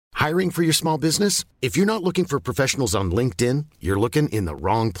Hiring for your small business? If you're not looking for professionals on LinkedIn, you're looking in the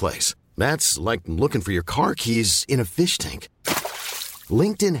wrong place. That's like looking for your car keys in a fish tank.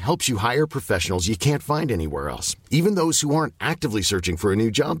 LinkedIn helps you hire professionals you can't find anywhere else, even those who aren't actively searching for a new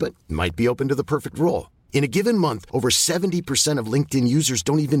job but might be open to the perfect role. In a given month, over 70% of LinkedIn users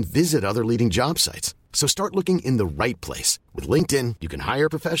don't even visit other leading job sites. So start looking in the right place. With LinkedIn, you can hire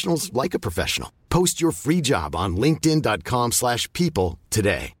professionals like a professional. Post your free job on linkedin.com/people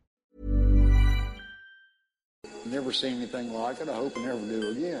today. Never seen anything like it. I hope I never do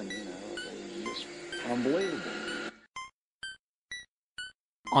again. You know, it was just unbelievable.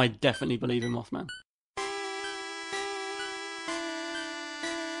 I definitely believe in Mothman.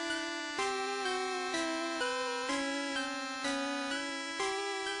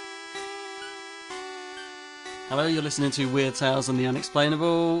 Hello, you're listening to Weird Tales and the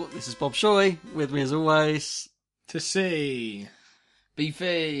Unexplainable. This is Bob Shoy, with me as always. To see.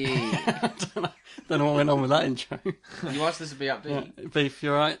 Beefy! Don't know what went on with that intro. You asked us to be upbeat. Yeah. Beef,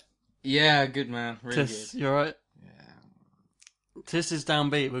 you alright? Yeah, good man. Really Tiss, good. you alright? Yeah. Tiss is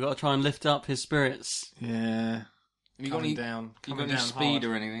downbeat. We've got to try and lift up his spirits. Yeah. Have you got Coming any, down. you got Coming any down speed hard.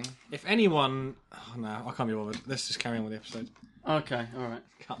 or anything? If anyone... Oh, no, I can't be bothered. Let's just carry on with the episode. Okay, alright.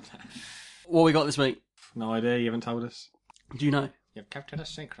 Calm down. What we got this week? No idea, you haven't told us. Do you know? You've kept it a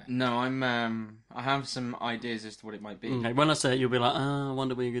secret. No, I have some ideas as to what it might be. Okay, when I say it, you'll be like, I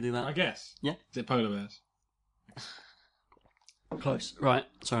wonder where you could do that. I guess. Yeah. Is it polar bears? Close. Right.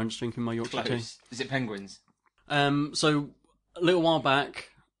 Sorry, I'm just drinking my Yorkshire tea. Close. Is it penguins? So a little while back,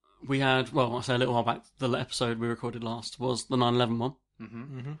 we had, well, I say a little while back, the episode we recorded last was the 9/11 one.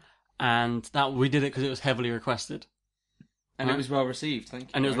 Mm-hmm. And that we did it because it was heavily requested. And Right. it was well received, thank you.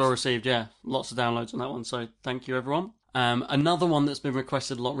 And it was guys. well received, yeah. Lots of downloads on that one, so thank you, everyone. Another one that's been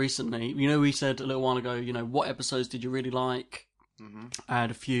requested a lot recently, you know, we said a little while ago, you know, what episodes did you really like? Mm-hmm. I had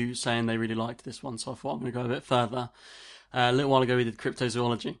a few saying they really liked this one, so I thought I'm going to go a bit further. A little while ago, we did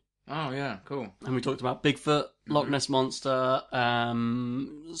cryptozoology. Oh, yeah, cool. And we talked about Bigfoot, Loch Ness Monster,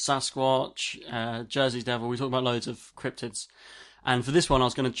 Sasquatch, Jersey Devil. We talked about loads of cryptids. And for this one, I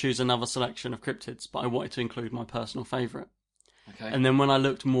was going to choose another selection of cryptids, but I wanted to include my personal favourite. Okay. And then when I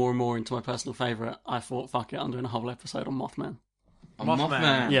looked more and more into my personal favourite, I thought, fuck it, I'm doing a whole episode on Mothman. Oh,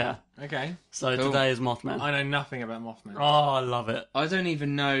 Mothman. Yeah. Okay. So Cool. today is Mothman. I know nothing about Mothman. Oh, I love it. I don't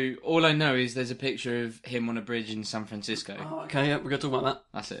even know. All I know is there's a picture of him on a bridge in San Francisco. Oh, okay, yeah, we're going to talk about that.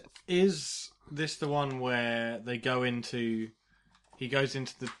 That's it. Is this the one where they go into... He goes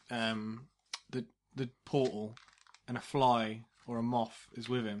into the portal and a fly or a moth is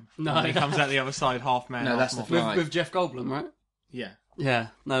with him? No. And he comes out the other side half man, No, half that's the moth. fly. With Jeff Goldblum, right? Yeah. Yeah.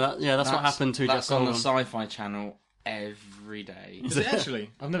 No, that's what happened to Jeff That's on the Goldblum. Sci-Fi Channel every day. Is it actually?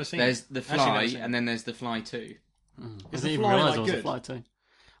 I've never seen There's it. the Actually, Fly, never seen and then there's the Fly 2. Is I The didn't even Fly, realise like, there was a good? Fly too.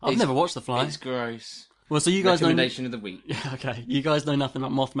 I've It's- never watched The Fly. It's gross. Well, so you guys know... Recommendation of the week. Yeah, okay. You guys know nothing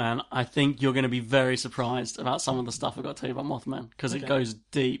about Mothman. I think you're going to be very surprised about some of the stuff I've got to tell you about Mothman, because it goes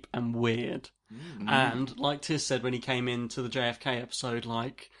deep and weird. And, like Tiz said when he came into the JFK episode,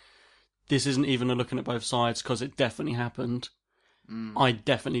 like, this isn't even a looking at both sides, because it definitely happened. I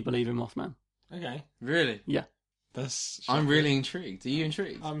definitely believe in Mothman. Okay. Really? Yeah. That's... I'm really intrigued. Are you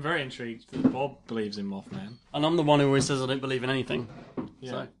intrigued? I'm very intrigued that Bob believes in Mothman. And I'm the one who always says I don't believe in anything.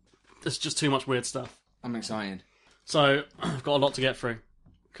 Yeah. So, there's just too much weird stuff. I'm excited. So, I've got a lot to get through,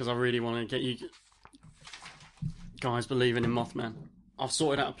 because I really want to get you guys believing in Mothman. I've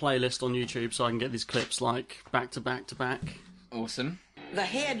sorted out a playlist on YouTube so I can get these clips, like, back to back to back. Awesome. The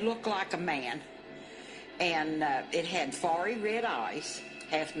head looked like a man, and it had fiery red eyes,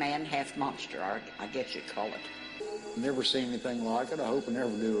 half man, half monster, I guess you'd call it. Never seen anything like it. I hope I never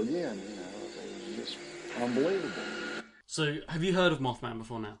do again. You know, it was just unbelievable. So, have you heard of Mothman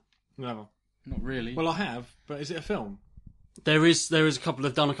before now? Never. Not really. Well, I have, but is it a film? There is a couple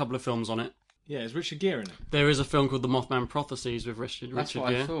of films on it. Yeah, is Richard Gere in it? There is a film called The Mothman Prophecies with Richard That's what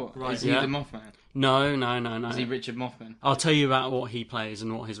Gere. I thought. Right, Is he yeah. the Mothman? No. Is he Richard Mothman? I'll tell you about what he plays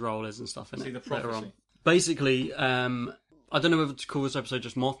and what his role is and stuff in Is it he the later prophecy? on. Basically, I don't know whether to call this episode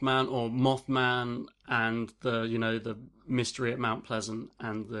just Mothman or Mothman and the mystery at Mount Pleasant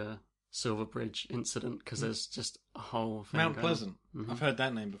and the Silver Bridge incident, because there's just a whole thing Mount going on. Pleasant. I've heard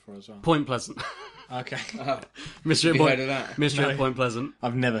that name before as well. Point Pleasant. Okay. Mystery Have at you Point, heard of that? Mystery No. at Point Pleasant.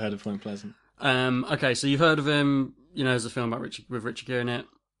 I've never heard of Point Pleasant. Okay, so you've heard of him. You know, there's a film about with Richard Gere in it.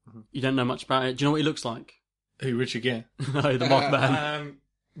 You don't know much about it. Do you know what he looks like? Who, Richard Gere? No, the Mothman.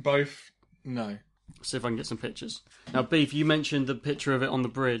 Both, no. See if I can get some pictures. Now, Beef, you mentioned the picture of it on the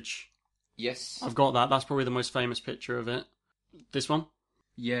bridge. Yes. I've got that. That's probably the most famous picture of it. This one?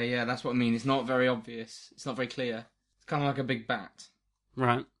 Yeah, that's what I mean. It's not very obvious. It's not very clear. It's kind of like a big bat.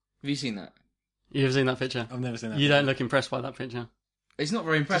 Right. Have you seen that? You've seen that picture? I've never seen that. You don't look impressed by that picture. It's not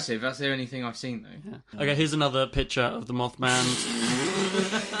very impressive. That's the only thing I've seen, though. Yeah. Okay, here's another picture of the Mothman.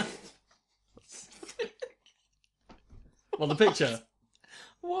 Well, the picture.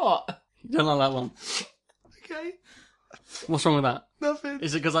 What? You don't like that one. Okay. What's wrong with that? Nothing.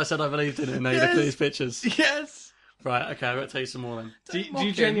 Is it because I said I believed in it and now you look at these pictures? Yes. Right, okay, I'm going to tell you some more then. Do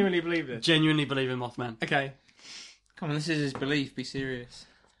you genuinely believe this? Genuinely believe in Mothman. Okay. Come on, this is his belief. Be serious.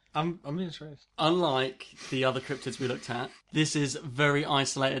 I'm interested. Unlike the other cryptids we looked at, this is a very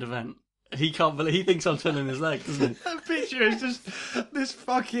isolated event. He can't believe, he thinks I'm twirling his leg, doesn't he? That picture is just this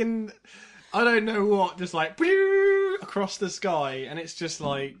fucking, I don't know what, just like across the sky, and it's just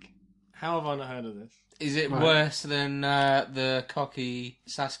like, how have I not heard of this? Is it worse than the cocky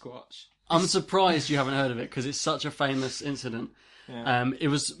Sasquatch? I'm surprised you haven't heard of it because it's such a famous incident. Yeah. It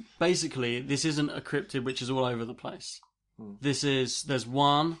was basically, this isn't a cryptid which is all over the place. There's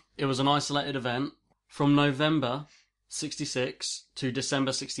one, it was an isolated event from November 66 to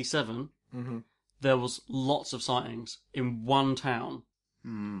December 67. There was lots of sightings in one town,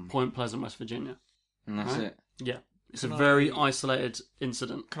 Point Pleasant, West Virginia. And that's Right? it. Yeah. It's a very isolated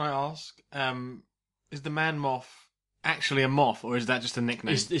incident. Can I ask, is the man moth actually a moth, or is that just a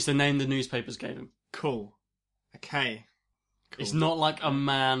nickname? It's the name the newspapers gave him. Cool. Okay. Cool. It's not like a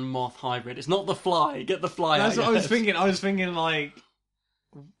man-moth hybrid. It's not the fly. Get the fly out. That's what I your was head. thinking. I was thinking, like,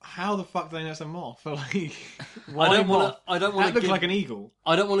 how the fuck do they know it's a moth? Like, why I don't want moth? to. That looks like an eagle.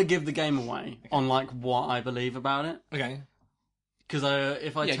 I don't want to give the game away on like what I believe about it. Okay. Because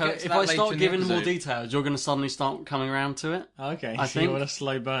if I Yeah, tell, get to if that I later start in the giving more episode. details, you're going to suddenly start coming around to it. Okay. I so think- you want a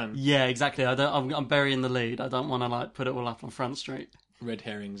slow burn. Yeah, exactly. I'm burying the lead. I don't want to like put it all up on Front Street. Red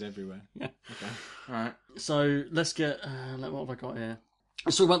herrings everywhere. Yeah. Okay. Right. So let's get. What have I got here?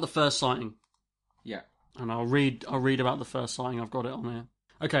 Let's talk about the first sighting, Yeah. and I'll read about the first sighting. I've got it on here.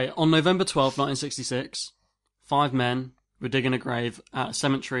 Okay, on November 12th, 1966, 5 men were digging a grave at a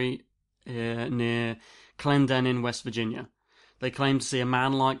cemetery near Clendenin, West Virginia. They claimed to see a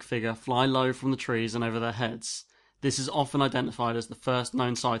man-like figure fly low from the trees and over their heads. This is often identified as the first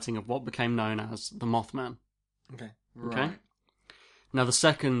known sighting of what became known as the Mothman. Okay. Right. Now, the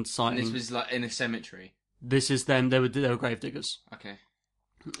second And sighting, this was like in a cemetery. this is them. They were grave diggers, Okay.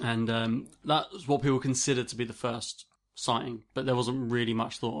 and that was what people considered to be the first sighting. But there wasn't really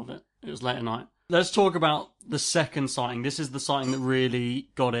much thought of it. It was late at night. Let's talk about the second sighting. This is the sighting that really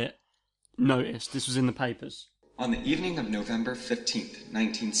got it noticed. This was in the papers. On the evening of November 15th,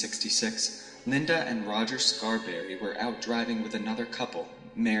 1966, Linda and Roger Scarberry were out driving with another couple,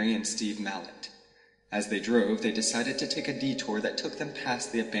 Mary and Steve Mallet. As they drove, they decided to take a detour that took them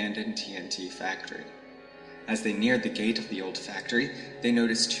past the abandoned TNT factory. As they neared the gate of the old factory, they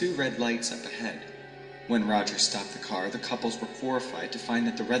noticed 2 red lights up ahead. When Roger stopped the car, the couples were horrified to find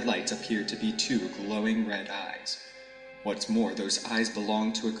that the red lights appeared to be 2 glowing red eyes. What's more, those eyes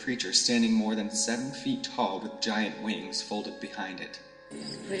belonged to a creature standing more than 7 feet tall with giant wings folded behind it.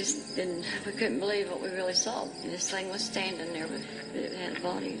 We couldn't believe what we really saw. This thing was standing there it had a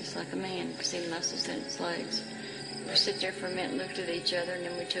body just like a man, could see the muscles in its legs. We sit there for a minute and looked at each other, and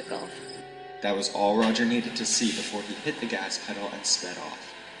then we took off. That was all Roger needed to see before he hit the gas pedal and sped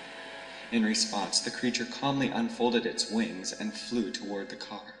off. In response, the creature calmly unfolded its wings and flew toward the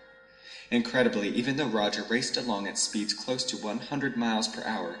car. Incredibly, even though Roger raced along at speeds close to 100 miles per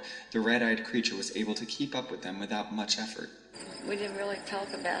hour, the red-eyed creature was able to keep up with them without much effort. We didn't really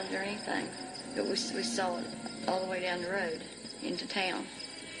talk about it or anything, but we saw it all the way down the road into town.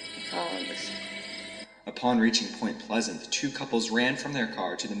 All of us. Upon reaching Point Pleasant, the 2 couples ran from their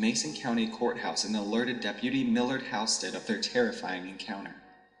car to the Mason County Courthouse and alerted Deputy Millard Halstead of their terrifying encounter.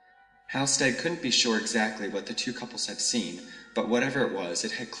 Halstead couldn't be sure exactly what the 2 couples had seen, but whatever it was,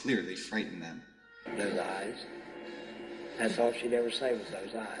 it had clearly frightened them. Those eyes. That's all she'd ever say was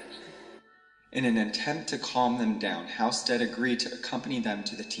those eyes. In an attempt to calm them down, Halstead agreed to accompany them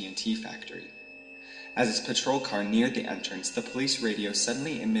to the TNT factory. As his patrol car neared the entrance, the police radio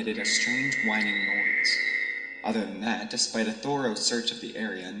suddenly emitted a strange whining noise. Other than that, despite a thorough search of the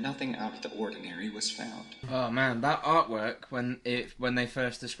area, nothing out of the ordinary was found. Oh man, that artwork when they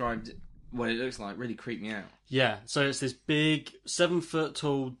first described what it looks like really creeped me out. Yeah, so it's this big, 7 foot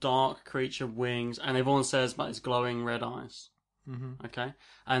tall, dark creature with wings, and everyone says about its glowing red eyes. Mm-hmm. Okay,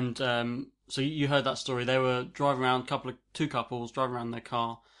 and so you heard that story. They were driving around, 2 couples driving around in their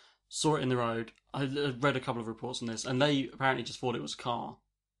car, saw it in the road. I read a couple of reports on this, and they apparently just thought it was a car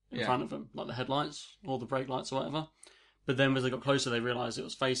in front of them, like the headlights or the brake lights or whatever. But then as they got closer, they realised it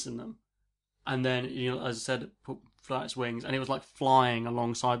was facing them. And then, as I said, it flew out its wings, and it was like flying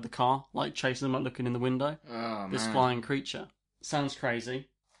alongside the car, like chasing them, like looking in the window. Oh, This man. flying creature. Sounds crazy.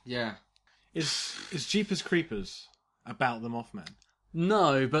 Yeah. Is Jeepers Creepers about the Mothman?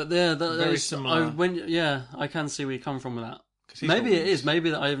 No, but Very similar. I can see where you come from with that. 'Cause he's Maybe got it wings. is. Maybe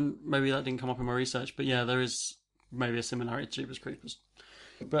that didn't come up in my research. But yeah, there is maybe a similarity to Jeepers Creepers.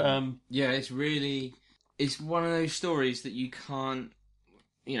 But Yeah, it's one of those stories that we can't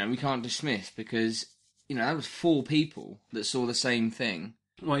dismiss because, that was 4 people that saw the same thing.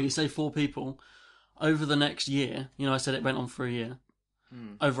 well, you say 4 people over the next year. I said it went on for a year.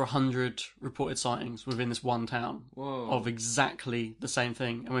 Over 100 reported sightings within this one town of exactly the same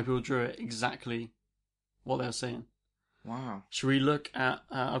thing, and when people drew it, exactly what they were seeing. Wow. Should we look at?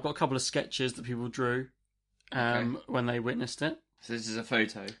 I've got a couple of sketches that people drew when they witnessed it. So this is a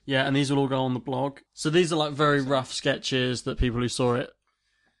photo. Yeah, and these will all go on the blog. So these are like very rough sketches that people who saw it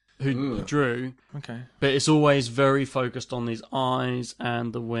drew. Okay. But it's always very focused on these eyes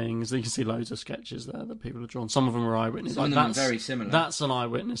and the wings. You can see loads of sketches there that people have drawn. Some of them are eyewitness. Some of them are very similar. That's an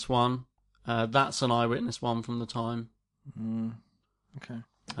eyewitness one. That's an eyewitness one from the time. Okay.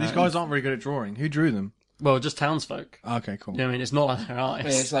 These guys aren't very good at drawing. Who drew them? Well, just townsfolk. Okay, cool. You know what I mean? It's not like their eyes.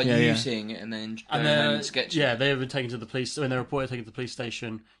 Yeah, it's like you seeing it and then going home and sketching. Yeah, they were taken to the police. When they were reported taken to the police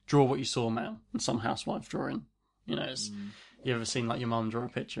station, draw what you saw, man. And some housewife drawing. It's... You ever seen like your mum draw a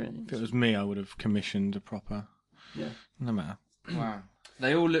picture? If it was me, I would have commissioned a proper. Yeah. No matter. Wow.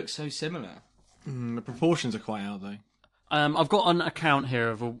 They all look so similar. The proportions are quite out though. I've got an account here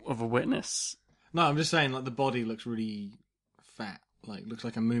of a witness. No, I'm just saying, like the body looks really fat, like looks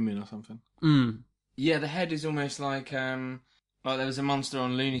like a moomin or something. Yeah, the head is almost like there was a monster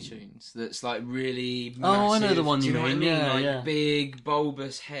on Looney Tunes that's like really massive. Oh, I know the one Do you know mean. What I mean? Yeah, like yeah. Big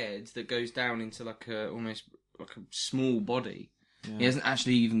bulbous head that goes down into like almost like a small body. Yeah. He hasn't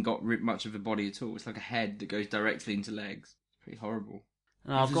actually even got much of a body at all. It's like a head that goes directly into legs. It's pretty horrible.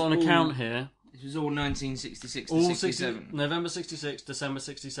 I've got an account here. This was all 1966 to All 67. November 66, December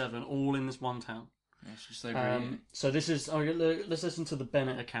 67, all in this one town. Yeah, it's just over a year. So this is... let's listen to the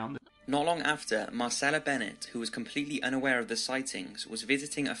Bennett account. Not long after, Marcella Bennett, who was completely unaware of the sightings, was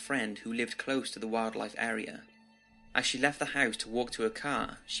visiting a friend who lived close to the wildlife area. As she left the house to walk to her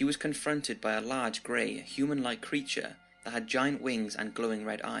car, she was confronted by a large grey, human-like creature that had giant wings and glowing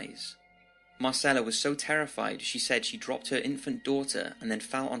red eyes. Marcella was so terrified she said she dropped her infant daughter and then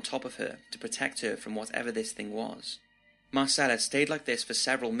fell on top of her to protect her from whatever this thing was. Marcella stayed like this for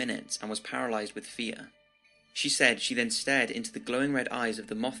several minutes and was paralysed with fear. She said she then stared into the glowing red eyes of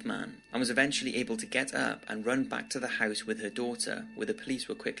the Mothman and was eventually able to get up and run back to the house with her daughter, where the police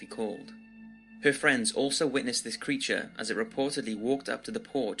were quickly called. Her friends also witnessed this creature as it reportedly walked up to the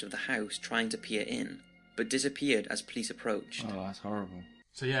porch of the house trying to peer in, but disappeared as police approached. Oh, that's horrible.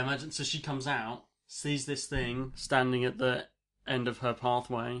 So yeah, imagine... So she comes out, sees this thing standing at the end of her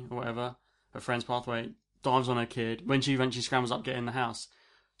pathway, or whatever, her friend's pathway, dives on her kid. When she eventually scrambles up, get in the house.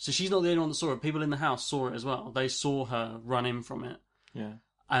 So she's not the only one that saw it. People in the house saw it as well. They saw her run in from it. Yeah.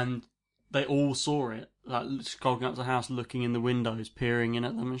 And they all saw it, like, skulking up to the house, looking in the windows, peering in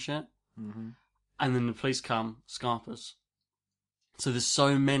at them and shit. Mm-hmm. And then the police come, Scarpers. So there's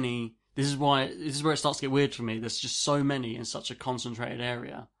so many... This is where it starts to get weird for me. There's just so many in such a concentrated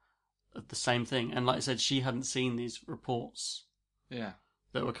area of the same thing. And like I said, she hadn't seen these reports. Yeah.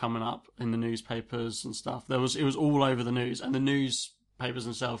 That were coming up in the newspapers and stuff. It was all over the news, and the newspapers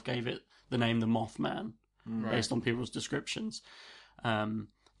themselves gave it the name the Mothman, based on people's descriptions. Do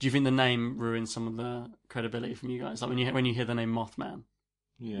you think the name ruins some of the credibility from you guys? Like when you hear the name Mothman,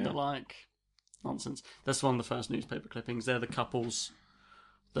 you're like, nonsense. That's one of the first newspaper clippings. They're the couples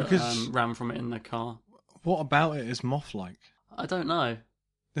that ran from it in their car. What about it is moth-like? I don't know.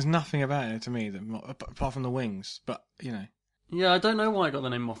 There's nothing about it to me that apart from the wings, but Yeah, I don't know why I got the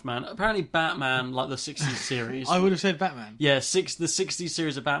name Mothman. Apparently Batman, like the 60s series... I would have said Batman. Yeah, the 60s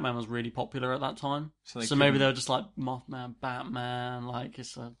series of Batman was really popular at that time. So maybe they were just like, Mothman, Batman, like,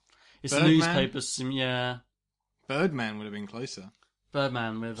 it's the newspapers, yeah. Birdman would have been closer.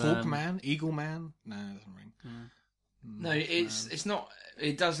 Birdman with... Hawkman? Eagleman? No, it doesn't ring. No, it's not...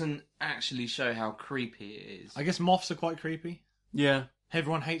 It doesn't actually show how creepy it is. I guess moths are quite creepy. Yeah.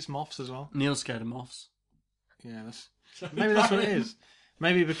 Everyone hates moths as well. Neil's scared of moths. Yeah, maybe that's what it is.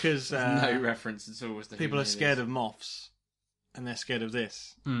 Maybe because no reference at all. People are scared of moths, and they're scared of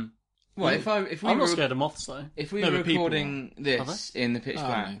this. Well, I'm not scared of moths though. If we were recording this in the pitch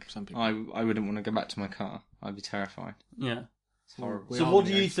black, I wouldn't want to go back to my car. I'd be terrified. Yeah, it's horrible. So what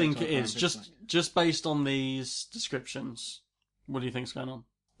do you think it is? Just based on these descriptions, what do you think's going on?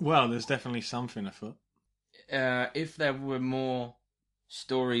 Well, there's definitely something afoot. If there were more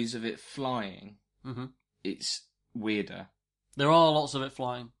stories of it flying, it's weirder. There are lots of it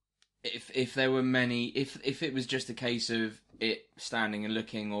flying. If there were many, if it was just a case of it standing and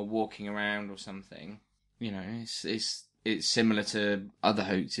looking or walking around or something. You know, it's similar to other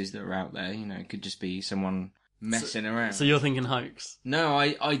hoaxes that are out there. You know, it could just be someone messing around. So you're thinking hoax? No,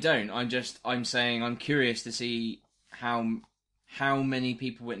 I don't. I'm saying I'm curious to see how many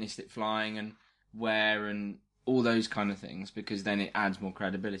people witnessed it flying and where and all those kind of things, because then it adds more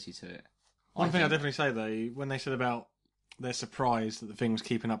credibility to it. One thing I'd definitely say, though, when they said about they're surprised that the thing was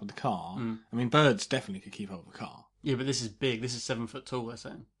keeping up with the car, I mean, birds definitely could keep up with the car. Yeah, but this is big. This is 7 foot tall, they're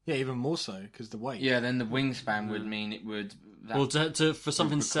saying. Yeah, even more so, because the weight. Yeah, then the wingspan would mean it would... Well, for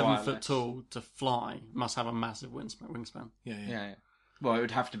something 7 foot less. tall to fly, must have a massive wingspan. Yeah. Well, it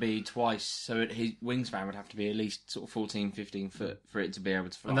would have to be twice, so his wingspan would have to be at least sort of 14, 15 foot for it to be able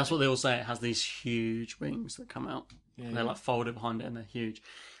to fly. And that's what they all say. It has these huge wings that come out. Yeah, they're like folded behind it, and they're huge.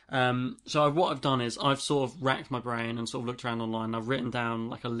 So what I've done is I've sort of racked my brain and sort of looked around online. And I've written down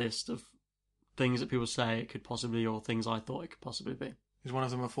like a list of things that people say it could possibly, or things I thought it could possibly be. Is one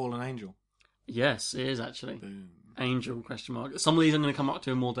of them a fallen angel? Yes, it is actually. Boom. Angel, question mark. Some of these I'm going to come up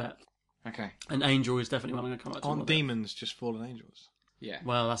to in more depth. Okay. An angel is definitely one I'm going to come up to. Aren't demons just fallen angels? Yeah.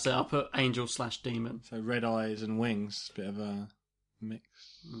 Well, that's it. I'll put angel/demon. So red eyes and wings, bit of a mix.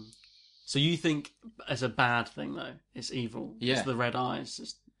 So you think it's a bad thing, though? It's evil? Yeah. It's the red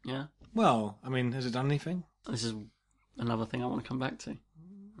eyes? Yeah? Well, I mean, has it done anything? This is another thing I want to come back to.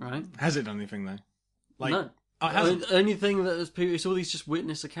 Right? Has it done anything, though? No. The only thing that it's all these just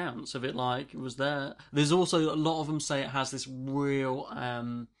witness accounts of it, like, it was there. There's also a lot of them say it has this real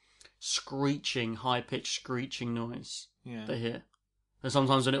screeching, high-pitched screeching noise they hear. And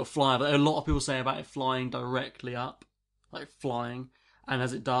sometimes when it'll fly, but a lot of people say about it flying directly up, like flying, and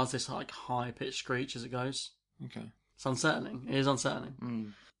as it does, this like high-pitched screech as it goes. Okay. It's unsettling. It is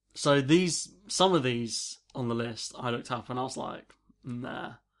unsettling. So some of these on the list, I looked up and I was like,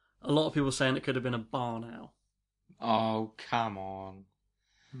 nah. A lot of people saying it could have been a barn owl. Oh, come on.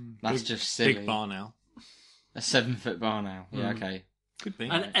 That's just silly. Big barn owl. A 7 foot barn owl. Yeah, okay. Could be.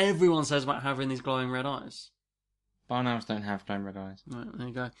 And everyone says about having these glowing red eyes. Barn owls don't have glowing red eyes. Right, there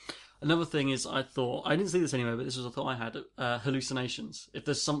you go. Another thing is, I didn't see this anyway, but this was a thought I had, hallucinations. If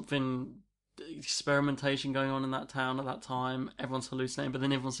there's something, experimentation going on in that town at that time, everyone's hallucinating, but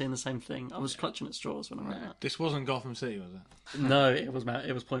then everyone's seeing the same thing. I was clutching at straws when I read that. This wasn't Gotham City, was it? No, it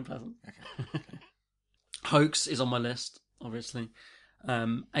was Point Pleasant. Okay. Hoax is on my list, obviously.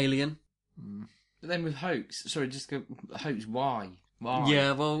 Alien. But then with hoax, just go, hoax, why? Why?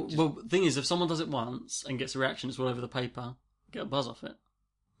 Yeah, well, the thing is, if someone does it once and gets a reaction, it's all over the paper, get a buzz off it.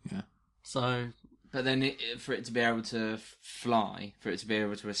 Yeah. So... But then for it to be able to fly, for it to be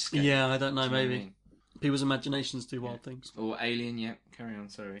able to escape... Yeah, I don't know, maybe. I mean? People's imaginations do wild things. Or Alien, yeah. Carry on,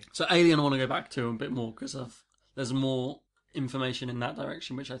 sorry. So Alien I want to go back to a bit more, because there's more information in that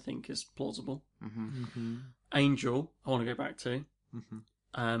direction, which I think is plausible. Angel, I want to go back to.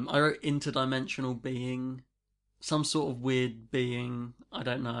 I wrote interdimensional being, some sort of weird being, I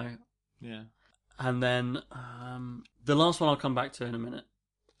don't know. Yeah. And then the last one I'll come back to in a minute.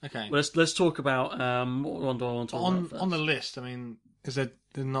 Okay. Well, let's talk about what one do I want to talk about first? On the list, I mean, they're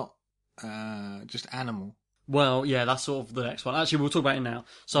not just animal? Well, yeah, that's sort of the next one. Actually, we'll talk about it now.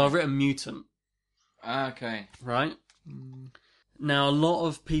 So I've written mutant. Okay. Right? Now, a lot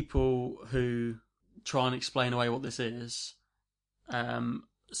of people who try and explain away what this is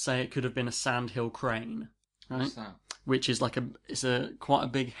say it could have been a sandhill crane. Right? What's that? Which is it's quite a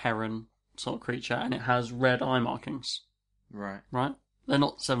big heron sort of creature, and it has red eye markings. Right. Right? They're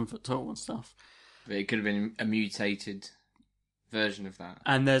not 7 foot tall and stuff. But it could have been a mutated version of that.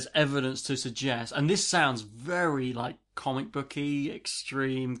 And there's evidence to suggest, and this sounds very like comic booky,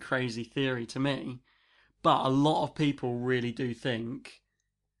 extreme, crazy theory to me, but a lot of people really do think,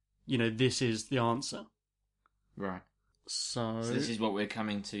 this is the answer. Right. So this is what we're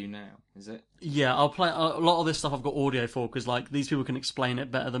coming to now, is it? Yeah, I'll play a lot of this stuff. I've got audio for because these people can explain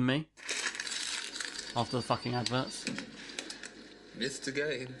it better than me. After the fucking adverts. Myth to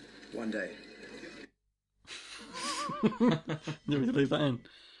gain. One day. You want me to leave that in?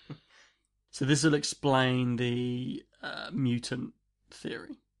 So this will explain the mutant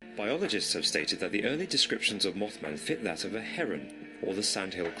theory. Biologists have stated that the early descriptions of Mothman fit that of a heron, or the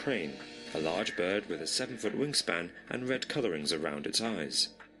sandhill crane, a large bird with a 7-foot wingspan and red colourings around its eyes.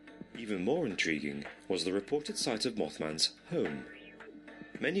 Even more intriguing was the reported site of Mothman's home.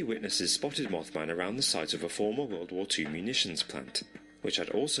 Many witnesses spotted Mothman around the site of a former World War II munitions plant, which had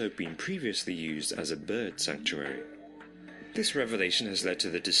also been previously used as a bird sanctuary. This revelation has led to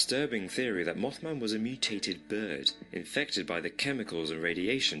the disturbing theory that Mothman was a mutated bird, infected by the chemicals and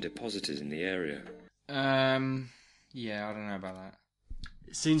radiation deposited in the area. Yeah, I don't know about that.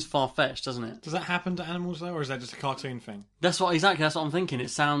 It seems far-fetched, doesn't it? Does that happen to animals, though, or is that just a cartoon thing? That's what I'm thinking. It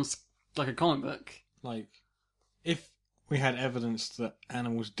sounds like a comic book. Like, if we had evidence that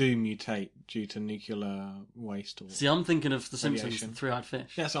animals do mutate due to nuclear waste or... See, I'm thinking of The Simpsons, radiation. the Three-Eyed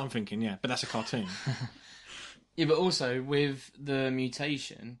Fish. Yeah, that's what I'm thinking, yeah. But that's a cartoon. Yeah, but also, with the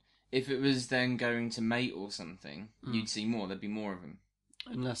mutation, if it was then going to mate or something, you'd see more. There'd be more of them.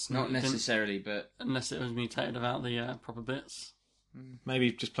 Not necessarily, but... Unless it was mutated about the proper bits.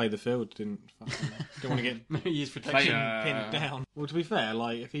 Maybe just play the field, didn't want to get Maybe use protection pinned down. Well, to be fair,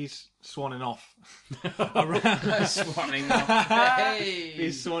 like if he's swanning off around, Swanning off. Hey!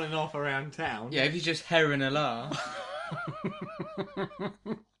 he's swanning off around town. Yeah, if he's just herring a laugh.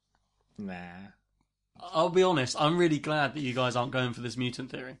 Nah. I'll be honest, I'm really glad that you guys aren't going for this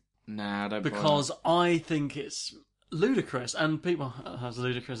mutant theory. Nah, don't Because I think it's ludicrous, and people, as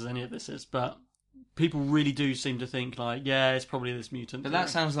ludicrous as any of this is, but people really do seem to think, like, yeah, it's probably this mutant But theory. that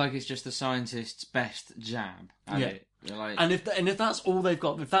sounds like it's just the scientist's best jab at it. They're like, And if that's all they've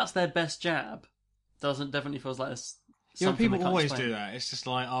got, if that's their best jab, definitely feels like it's Yeah, something people they can't always explain. do that. It's just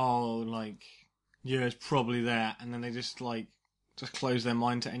like, oh, like, yeah, it's probably that, and then they just close their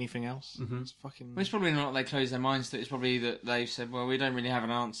mind to anything else. Mm-hmm. It's fucking. Well, it's probably not they close their minds to it. It's probably that they've said, well, we don't really have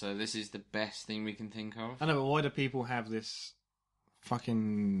an answer. This is the best thing we can think of. I know, but why do people have this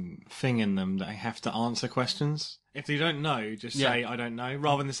fucking thing in them that they have to answer questions? If you don't know, just say, I don't know,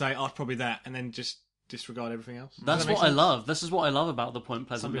 rather than say, oh, it's probably that, and then just disregard everything else. That's what I love. This is what I love about the Point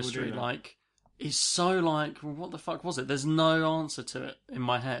Pleasant Some people do mystery. that. Like, it's so like, well, what the fuck was it? There's no answer to it in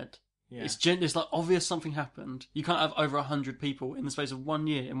my head. Yeah. It's like obvious something happened. You can't have over 100 people in the space of 1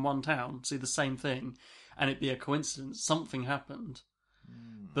 year in one town see the same thing, and it be a coincidence. Something happened,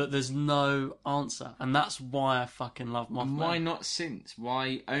 but there's no answer, and that's why I fucking love Mothman. Why not since?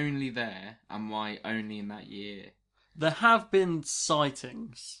 Why only there, and why only in that year? There have been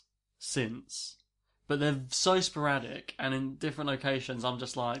sightings since, but they're so sporadic and in different locations. I'm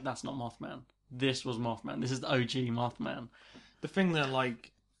just like, that's not Mothman. This was Mothman. This is the OG Mothman. The thing that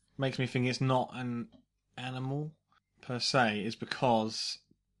like makes me think it's not an animal per se is because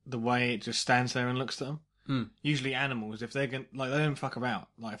the way it just stands there and looks at them. Usually animals, if they're they don't fuck about.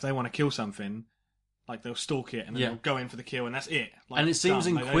 Like if they want to kill something, like they'll stalk it and then they'll go in for the kill and that's it. Like, And it seems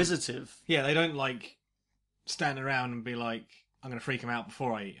done. inquisitive. They don't like stand around and be like, I'm going to freak him out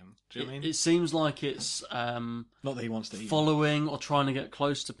before I eat him. Do you know what I mean? It seems like it's not that he wants to eat following or trying to get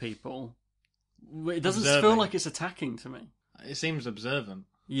close to people. It doesn't feel Observing. like it's attacking to me. It seems observant.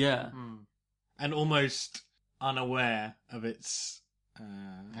 Yeah. And almost unaware of its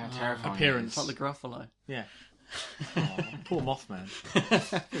How terrifying appearance. It's like the Gruffalo. Yeah. Oh, poor Mothman.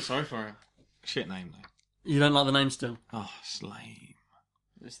 Feel sorry for him. Shit name though. You don't like the name still? Oh, it's lame.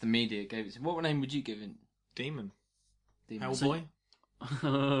 It's the media gave it. What name would you give it? Demon. Demon. Hellboy.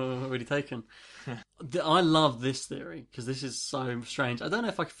 Already taken. I love this theory because this is so strange. I don't know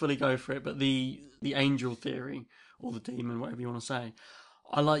if I could fully go for it, but the angel theory or the demon, whatever you want to say,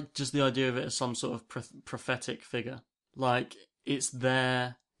 I like just the idea of it as some sort of prophetic figure. Like it's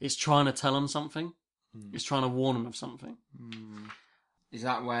there, it's trying to tell them something. It's trying to warn them of something. Is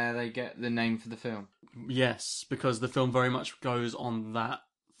that where they get the name for the film? Yes, because the film very much goes on that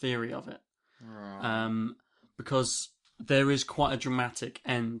theory of it. Right. Because there is quite a dramatic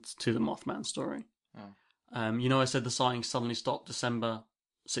end to the Mothman story. Oh. You know, I said the sighting suddenly stopped December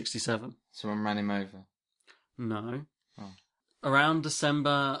 1967. Someone ran him over. No. Oh. Around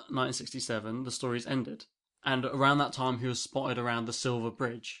December 1967, the story's ended. And around that time, he was spotted around the Silver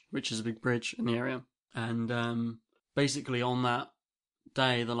Bridge, which is a big bridge in the area. And basically on that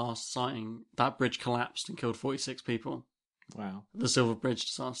day, the last sighting, that bridge collapsed and killed 46 people. Wow. The Silver Bridge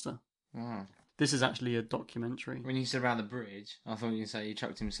disaster. Wow. This is actually a documentary. When you said around the bridge, I thought you were say he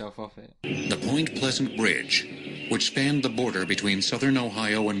chucked himself off it. The Point Pleasant Bridge, which spanned the border between southern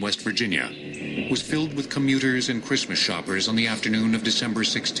Ohio and West Virginia, was filled with commuters and Christmas shoppers on the afternoon of December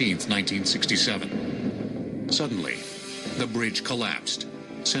 16th, 1967. Suddenly, the bridge collapsed,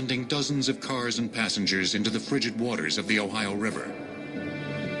 sending dozens of cars and passengers into the frigid waters of the Ohio River.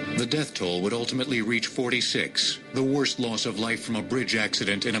 The death toll would ultimately reach 46, the worst loss of life from a bridge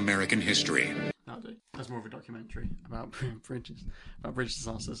accident in American history. That'll do. That's more of a documentary about bridges, about bridge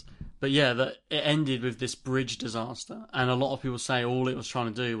disasters. But yeah, it ended with this bridge disaster, and a lot of people say all it was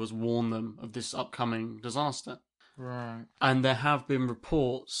trying to do was warn them of this upcoming disaster. Right. And there have been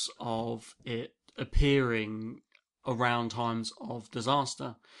reports of it appearing around times of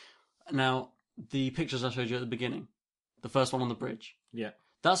disaster. Now, the pictures I showed you at the beginning, the first one on the bridge. Yeah.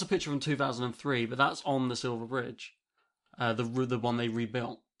 That's a picture from 2003, but that's on the Silver Bridge, the one they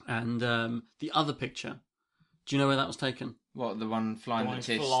rebuilt. And the other picture, do you know where that was taken? What, the one flying The one that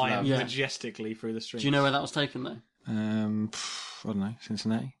Tish flying loved? Yeah. majestically through the streets. Do you know where that was taken though? I don't know,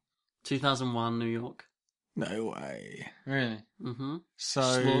 Cincinnati? 2001, New York. No way. Really? Mm-hmm.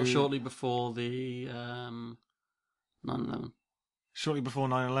 So Shortly before the 9/11. Shortly before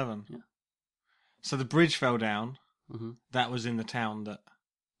 9/11? Yeah. So the bridge fell down. Mm-hmm. That was in the town that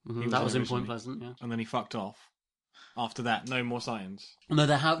he That was in originally. Point Pleasant, yeah. And then he fucked off. After that, no more sightings. No,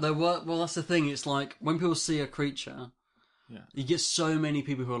 there were. Well, that's the thing. It's like when people see a creature, Yeah. you get so many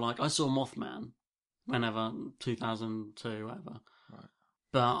people who are like, "I saw Mothman," whenever 2002, whatever. Right.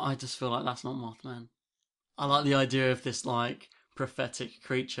 But I just feel like that's not Mothman. I like the idea of this like prophetic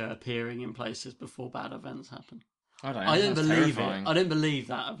creature appearing in places before bad events happen. I don't believe terrifying. it. I don't believe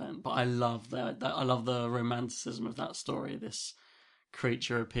that event, but I love that. I love the romanticism of that story. This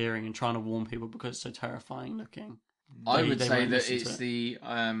creature appearing and trying to warn people because it's so terrifying looking. I would say won't that listen to it's it. the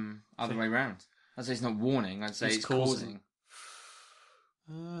other way round. I'd say it's not warning. I'd say It's it's causing.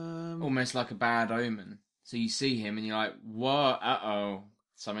 Almost like a bad omen. So you see him and you're like, "What? Uh-oh.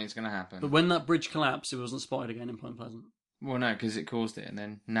 Something's going to happen." But when that bridge collapsed, it wasn't spotted again in Point Pleasant. Well, no, because it caused it and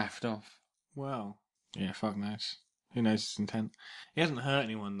then naffed off. Well, yeah, fuck knows. Who knows his intent? He hasn't hurt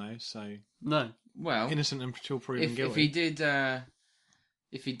anyone though, so No. Well, innocent until proven if guilty.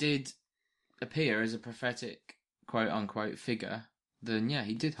 he did appear as a prophetic quote unquote figure, then yeah,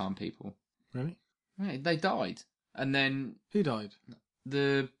 he did harm people. Really? Right, they died, and then Who died?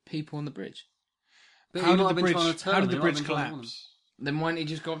 the people on the bridge. But How he did might the have been bridge? trying to tell How them, did the he might have bridge been trying to warn collapse? Then why don't you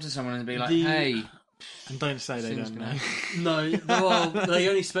just go up to someone and be like, The- "Hey"? And don't say they Things don't gonna know. No, well, they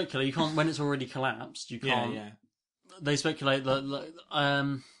only speculate. You can't when it's already collapsed. You Yeah, can't. yeah. They speculate that.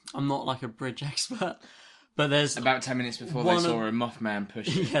 I'm not like a bridge expert, but there's About 10 minutes before One they saw of- a Mothman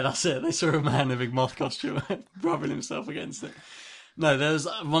push it. yeah, that's it. They saw a man in a big moth costume rubbing himself against it. No, there's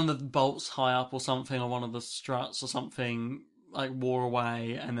one of the bolts high up or something, or one of the struts or something like wore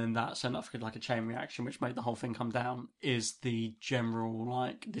away, and then that sent off like a chain reaction, which made the whole thing come down. Is the general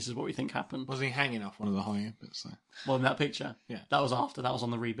like this is what we think happened? Was he hanging off one of the higher bits though? Well, in that picture, Yeah. that was after. That was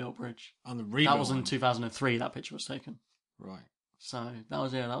on the rebuilt bridge. On the rebuilt That was in one? 2003. That picture was taken. Right. So that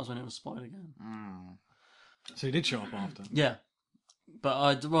was when it was spotted again. So he did show up after. Yeah,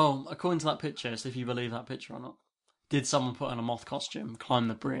 but according to that picture, so if you believe that picture or not, did someone put on a moth costume, climb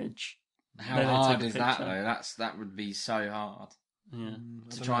the bridge? How then they hard take a is that picture? though? That would be so hard. Yeah,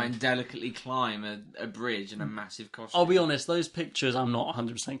 To try and delicately climb a bridge in a massive costume. I'll be honest. Those pictures, I'm not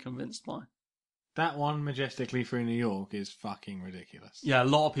 100% convinced by. That one majestically through New York is fucking ridiculous. Yeah, a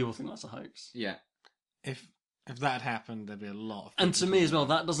lot of people think that's a hoax. Yeah. If that had happened, there'd be a lot of. And people to me as talking well,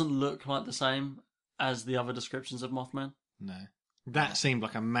 about that doesn't look like the same as the other descriptions of Mothman. it. No, that seemed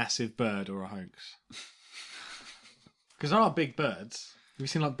like a massive bird or a hoax. Because there are big birds. Have you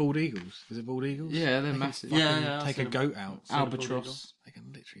seen like bald eagles? Is it bald eagles? Yeah, they're They can massive. fucking Yeah, I've take a seen goat out. Albatross. They can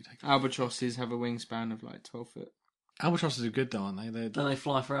literally take. Albatrosses have a wingspan of like 12 foot. Albatrosses are good though, aren't they? They're... Don't they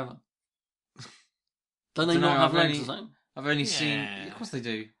fly forever? Don't they Dunno, not have I've legs only- or something? I've only seen. Yeah. Of course they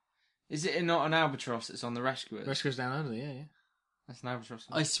do. Is it not an albatross that's on the Rescuers? Rescuers Down Under, yeah. That's an albatross.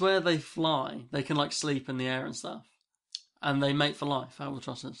 I swear they fly. They can like sleep in the air and stuff, and they mate for life.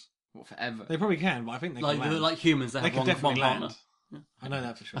 Albatrosses, What, forever? They probably can, but I think they like can land. like humans, they have can one definitely partner. land. I know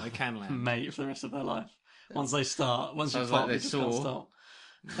that for sure. They can land. Mate for the rest of their life. Once they start, once you Sounds pop, like they they just can't saw. stop.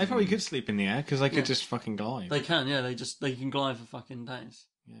 They probably could sleep in the air because they could Yeah. just fucking glide. They can, yeah. They can glide for fucking days.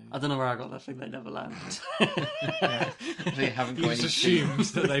 Yeah. I don't know where I got that thing. They never land. They haven't You got just any assumed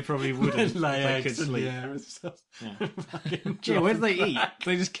that they probably wouldn't. Lay if they eggs could in sleep. the air and stuff. Yeah. Fucking Yeah, where do they drop eat? back.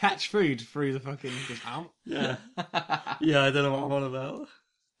 They just catch food through the fucking. Just out. Yeah, yeah. I don't know what I'm on about.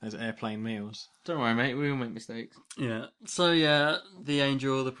 There's airplane meals. Don't worry, mate. We all make mistakes. Yeah. So yeah, the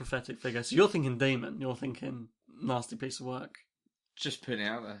angel, the prophetic figure. So you're thinking demon. You're thinking nasty piece of work. Just putting it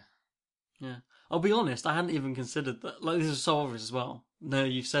out there. Yeah. I'll be honest. I hadn't even considered that. Like this is so obvious as well. No,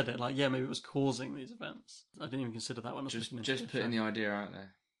 you've said it. Like yeah, maybe it was causing these events. I didn't even consider that when I was looking into Just the putting show. the idea out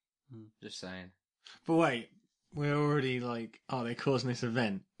there. Just saying. But wait, we're already like, oh, they're causing this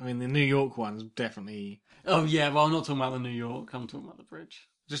event. I mean, the New York one's definitely Oh yeah. Well, I'm not talking about the New York. I'm talking about the bridge.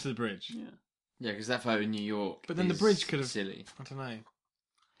 just the bridge. Yeah. Yeah, because that photo in New York. But then the is bridge could have. silly. I don't know.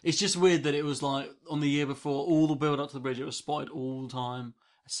 It's just weird that it was like on the year before, all the build up to the bridge, it was spotted all the time,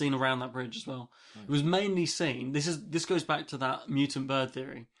 seen around that bridge as well. It was mainly seen. This goes back to that mutant bird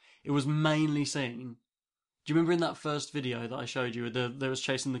theory. It was mainly seen. Do you remember in that first video that I showed you, they was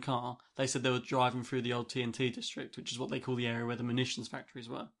chasing the car? They said they were driving through the old TNT district, which is what they call the area where the munitions factories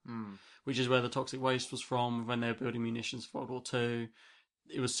were, which is where the toxic waste was from when they were building munitions for World War II.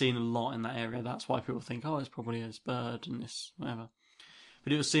 It was seen a lot in that area. That's why people think, oh, it's probably this bird and this whatever.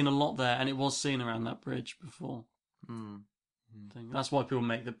 But it was seen a lot there, and it was seen around that bridge before. thing. That's why people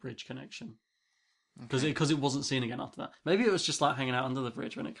make the bridge connection. Because it wasn't seen again after that. Maybe it was just like hanging out under the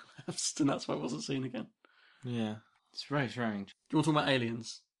bridge when it collapsed, and that's why it wasn't seen again. Yeah. It's very strange. Do you want to talk about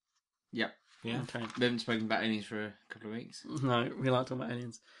aliens? Yep. Yeah. Okay. We haven't spoken about aliens for a couple of weeks. No, we like talking about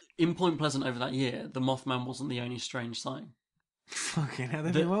aliens. In Point Pleasant over that year, the Mothman wasn't the only strange sighting. Fucking hell,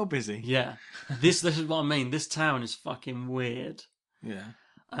 they've been well busy. Yeah. This is what I mean. This town is fucking weird. Yeah.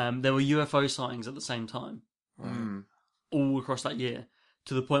 There were UFO sightings at the same time. Right. All across that year.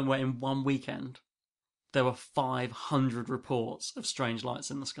 To the point where in one weekend, there were 500 reports of strange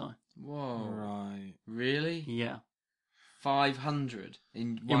lights in the sky. Whoa. Right. Really? Yeah. 500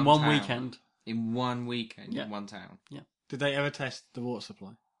 in one town. weekend. In one weekend, Yeah. in one town. Yeah. Did they ever test the water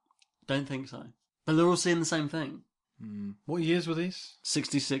supply? Don't think so. But they're all seeing the same thing. What years were these?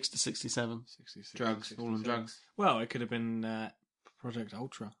 66 to 67. 66. Drugs, all on drugs. Well, it could have been Project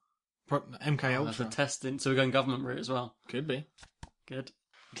Ultra. MK Ultra. That's a testing. So we're going government route as well. Could be. Good.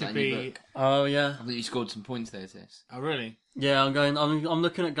 Could be. Oh, yeah. I think you scored some points there, Tis. Oh, really? Yeah, I'm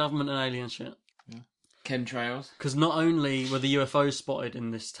looking at government and alien shit. Yeah. Chemtrails. Because not only were the UFOs spotted in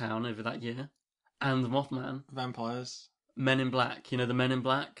this town over that year, and the Mothman, Vampires. Men in Black. You know the Men in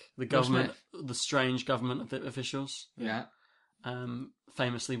Black, the Will government, the strange government officials. Yeah.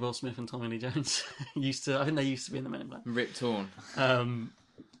 Famously, Will Smith and Tommy Lee Jones I think they used to be in the Men in Black. Rip Torn.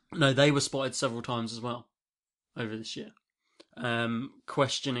 No, they were spotted several times as well over this year.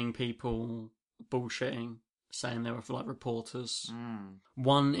 Questioning people, bullshitting, saying they were like reporters.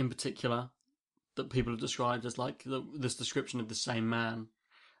 One in particular that people have described as like this description of the same man.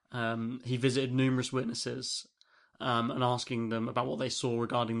 He visited numerous witnesses and asking them about what they saw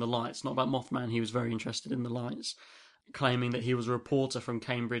regarding the lights. Not about Mothman, he was very interested in the lights, claiming that he was a reporter from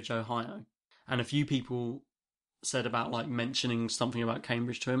Cambridge, Ohio. And a few people said about like mentioning something about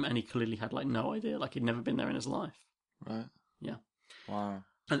Cambridge to him, and he clearly had like no idea, like he'd never been there in his life. Right. Yeah. Wow.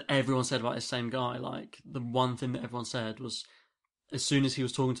 And everyone said about this same guy, like the one thing that everyone said was as soon as he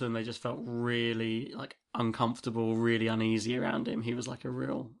was talking to them, they just felt really like uncomfortable, really uneasy around him. He was like a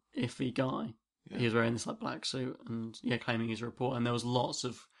real iffy guy. Yeah. He was wearing this like black suit and claiming he's a reporter. And there was lots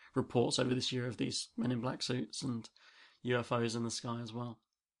of reports over this year of these men in black suits and UFOs in the sky as well.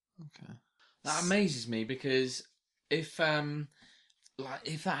 Okay. That amazes me because if that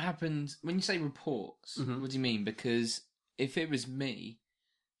happened, when you say reports, what do you mean? Because if it was me,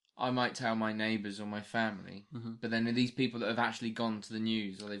 I might tell my neighbours or my family, but then are these people that have actually gone to the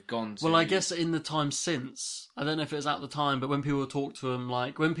news or they've gone to... Well, I guess in the time since, I don't know if it was at the time, but when people talked to them,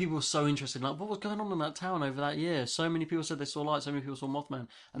 like, when people were so interested, like, what was going on in that town over that year? So many people said they saw lights, so many people saw Mothman,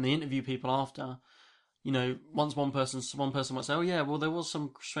 and they interview people after. You know, once one person might say, oh yeah, well there was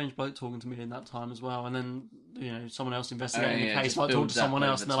some strange bloke talking to me in that time as well, and then, you know, someone else investigating the case might talk to someone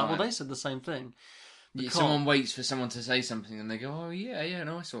else, and they're like, well, they said the same thing. Someone waits for someone to say something and they go, oh yeah,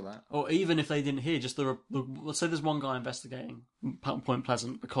 no, I saw that. Or even if they didn't hear, just let's say there's one guy investigating Point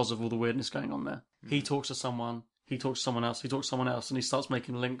Pleasant because of all the weirdness going on there. He talks to someone, he talks to someone else, he talks to someone else, and he starts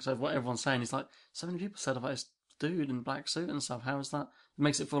making links over what everyone's saying. He's like, so many people said about this dude in black suit and stuff. How is that? It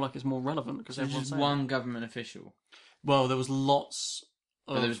makes it feel like it's more relevant because everyone's saying one government official. Well, there was lots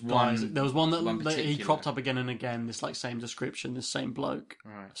of there was guys. one. There was one that he cropped up again and again. This like same description, this same bloke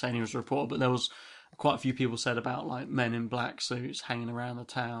saying he was a reporter. But there was quite a few people said about like men in black suits hanging around the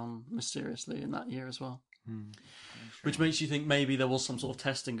town mysteriously in that year as well. Which makes you think maybe there was some sort of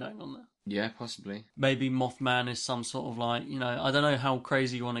testing going on there. Yeah, possibly. Maybe Mothman is some sort of like, you know, I don't know how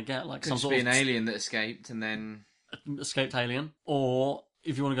crazy you want to get. Like could some just sort be of an alien that escaped and then escaped alien, or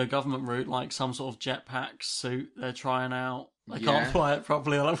if you want to go government route, like some sort of jetpack suit they're trying out. They can't fly it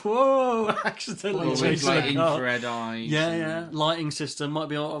properly. They're like, whoa, accidentally. With like infrared eyes. Yeah. Lighting system might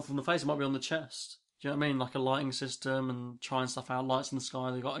be on from the face. It might be on the chest. Do you know what I mean? Like a lighting system and trying stuff out. Lights in the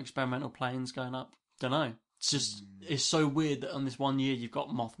sky. They've got experimental planes going up. Don't know. It's just it's so weird that on this one year you've got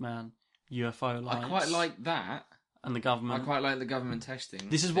Mothman, UFO lights. I quite like that. And the government. I quite like the government testing.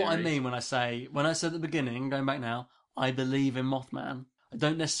 This is what I mean when I said at the beginning, going back now, I believe in Mothman. I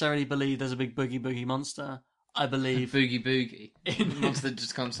don't necessarily believe there's a big boogie monster. I believe... Boogie. The monster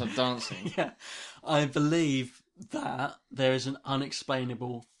just can't stop dancing. Yeah. I believe that there is an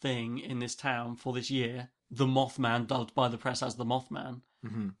unexplainable thing in this town for this year. The Mothman, dubbed by the press as the Mothman.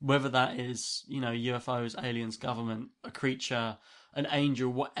 Mm-hmm. Whether that is, you know, UFOs, aliens, government, a creature, an angel,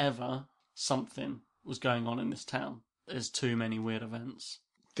 whatever, something was going on in this town. There's too many weird events.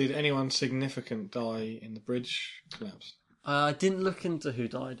 Did anyone significant die in the bridge collapse? I didn't look into who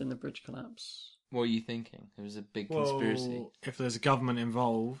died in the bridge collapse. What are you thinking? There was a big conspiracy. If there's a government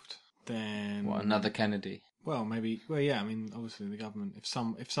involved, then... What, another Kennedy? Well, maybe... Well, yeah, I mean, obviously the government...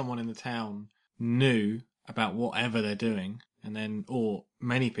 If someone in the town knew about whatever they're doing, and then, or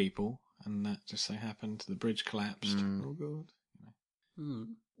many people, and that just so happened the bridge collapsed. Oh god!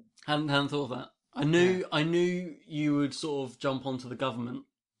 Hadn't thought of that. I knew you would sort of jump onto the government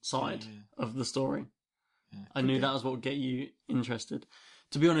side of the story. Yeah. I knew that was what would get you interested.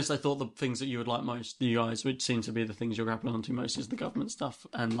 To be honest, I thought the things that you would like most, you guys, which seem to be the things you're grappling onto most, is the government stuff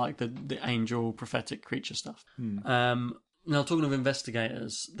and like the angel prophetic creature stuff. Now, talking of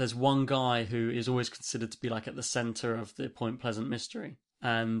investigators, there's one guy who is always considered to be like at the centre of the Point Pleasant mystery.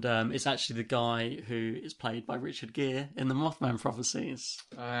 And it's actually the guy who is played by Richard Gere in the Mothman prophecies.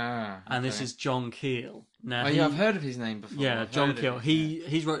 And this is John Keel. Now, I've heard of his name before. Yeah, John Keel.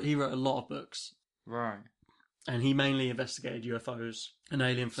 He wrote a lot of books. Right. And he mainly investigated UFOs and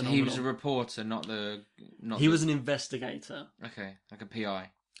alien phenomena. He was a reporter, He was an investigator. Okay, like a PI.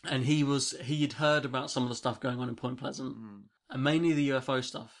 And he'd heard about some of the stuff going on in Point Pleasant, and mainly the UFO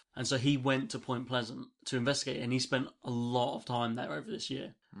stuff. And so he went to Point Pleasant to investigate, and he spent a lot of time there over this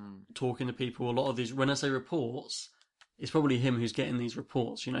year, talking to people. A lot of these, when I say reports, it's probably him who's getting these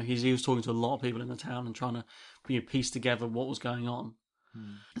reports. You know, he was talking to a lot of people in the town and trying to piece together what was going on.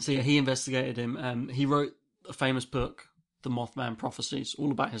 So yeah, he investigated him. He wrote a famous book, The Mothman Prophecies,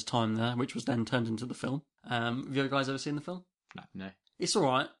 all about his time there, which was then turned into the film. Have you guys ever seen the film? No. It's all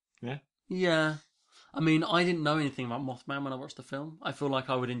right. Yeah? Yeah. I mean, I didn't know anything about Mothman when I watched the film. I feel like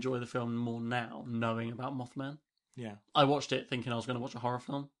I would enjoy the film more now, knowing about Mothman. Yeah. I watched it thinking I was going to watch a horror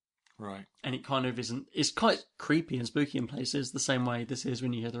film. Right. And it kind of isn't. It's quite creepy and spooky in places, the same way this is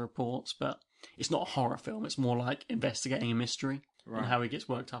when you hear the reports, but it's not a horror film. It's more like investigating a mystery and how he gets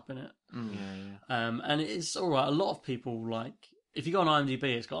worked up in it. And it's all right. A lot of people like. If you go on IMDb,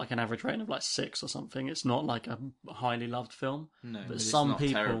 it's got like an average rating of like 6 or something. It's not like a highly loved film. No, but it's some not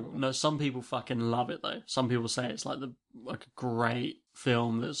people, terrible. some people fucking love it though. Some people say it's like a great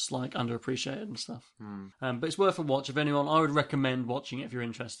film that's like underappreciated and stuff. But it's worth a watch. If anyone, I would recommend watching it if you're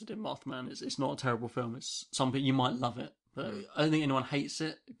interested in Mothman. It's not a terrible film. It's something you might love it. But I don't think anyone hates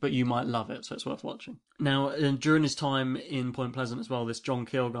it, but you might love it, so it's worth watching. Now, during his time in Point Pleasant as well, this John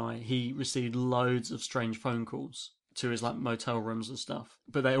Keel guy, he received loads of strange phone calls to his like motel rooms and stuff,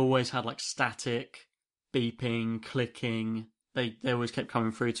 but they always had like static, beeping, clicking. They always kept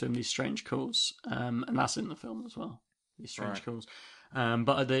coming through to him, these strange calls, and that's in the film as well. These strange calls,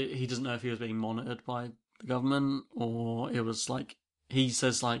 but he doesn't know if he was being monitored by the government or it was like he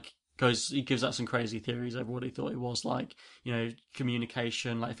says like he gives out some crazy theories over what he thought it was, like, you know,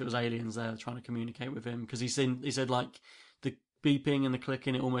 communication, like if it was aliens there trying to communicate with him, because he said like the beeping and the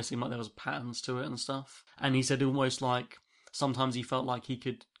clicking, it almost seemed like there was patterns to it and stuff. And he said almost like sometimes he felt like he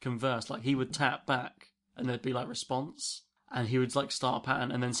could converse, like he would tap back and there'd be like response, and he would like start a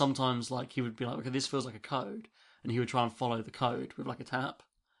pattern, and then sometimes like he would be like, okay, this feels like a code, and he would try and follow the code with like a tap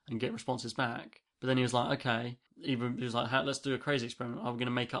and get responses back. But then he was like, okay, he was like, let's do a crazy experiment. I'm going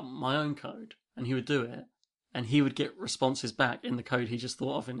to make up my own code, and he would do it, and he would get responses back in the code he just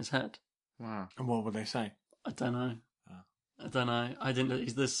thought of in his head. Wow. And what would they say? I don't know. I don't know.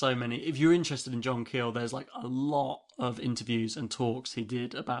 There's so many. If you're interested in John Keel, there's like a lot of interviews and talks he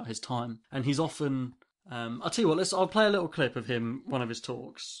did about his time. And he's often, I'll tell you what, I'll play a little clip of him, one of his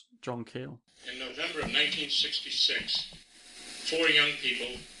talks, John Keel. In November of 1966, 4 young people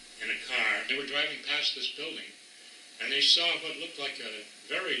in a car, they were driving past this building, and they saw what looked like a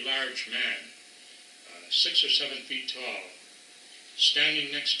very large man, 6 or 7 feet tall,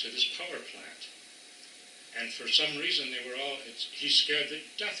 standing next to this power plant. And for some reason, he scared the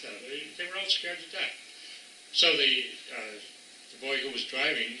death out of it. They were all scared to death. So the boy who was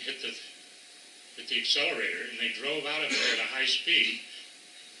driving hit the accelerator, and they drove out of there at a high speed.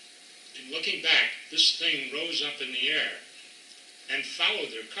 And looking back, this thing rose up in the air and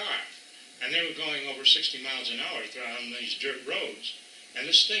followed their car. And they were going over 60 miles an hour on these dirt roads, and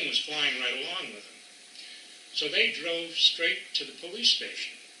this thing was flying right along with them. So they drove straight to the police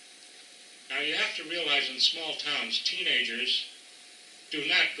station. Now, you have to realize in small towns, teenagers do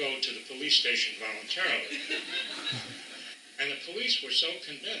not go to the police station voluntarily. And the police were so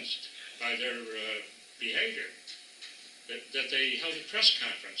convinced by their behavior that they held a press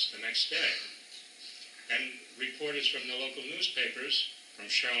conference the next day. And reporters from the local newspapers,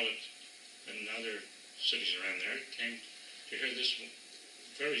 from Charlotte and other cities around there, came to hear this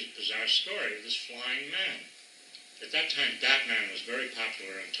very bizarre story of this flying man. At that time, Batman was very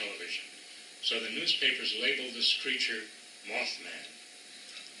popular on television. So the newspapers labeled this creature Mothman.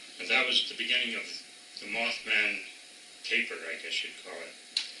 And that was the beginning of the Mothman caper, I guess you'd call it.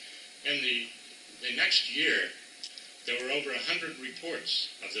 In the next year, there were over 100 reports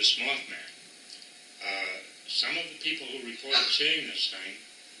of this Mothman. Some of the people who reported seeing this thing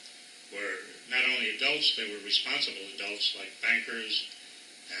were not only adults, they were responsible adults like bankers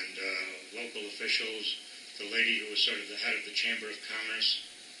and local officials, the lady who was sort of the head of the Chamber of Commerce.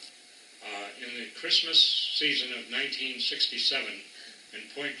 In the Christmas season of 1967, in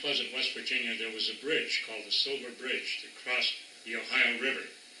Point Pleasant, West Virginia, there was a bridge called the Silver Bridge that crossed the Ohio River.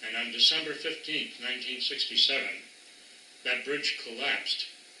 And on December 15th, 1967, that bridge collapsed,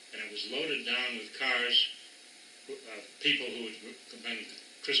 and it was loaded down with cars, people who had been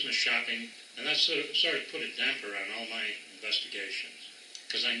Christmas shopping, and that sort of put a damper on all my investigations,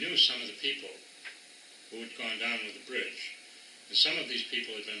 because I knew some of the people who had gone down with the bridge. And some of these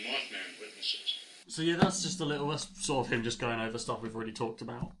people had been Mothman witnesses. So yeah, that's just that's sort of him just going over stuff we've already talked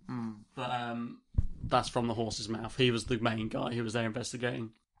about. But that's from the horse's mouth. He was the main guy who was there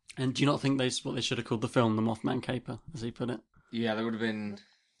investigating. And do you not think what they should have called the film The Mothman Caper, as he put it? Yeah, that would have been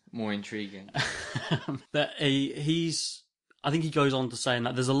more intriguing. That I think he goes on to saying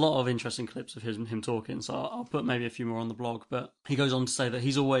that there's a lot of interesting clips of him talking, so I'll put maybe a few more on the blog, but he goes on to say that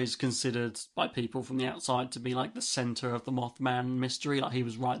he's always considered by people from the outside to be like the centre of the Mothman mystery, like he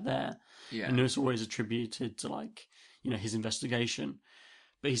was right there. Yeah. And it's always attributed to his investigation.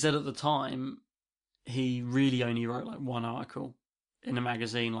 But he said at the time, he really only wrote like one article in a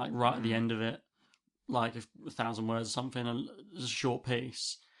magazine, like right at the end of it, like 1,000 words or something, a short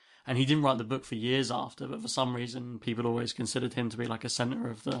piece. And he didn't write the book for years after, but for some reason people always considered him to be like a centre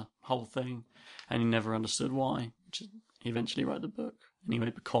of the whole thing, and he never understood why. He eventually wrote the book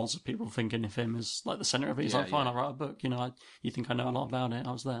anyway because of people thinking of him as like the centre of it. He's fine, I'll write a book. You think I know a lot about it?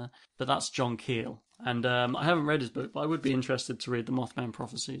 I was there. But that's John Keel, and I haven't read his book, but I would be interested to read the Mothman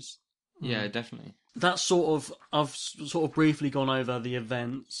Prophecies. Yeah, definitely. That's I've sort of briefly gone over the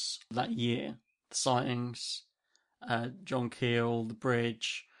events that year, the sightings, John Keel, the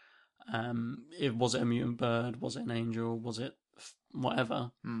bridge. Was it a mutant bird? Was it an angel? Was it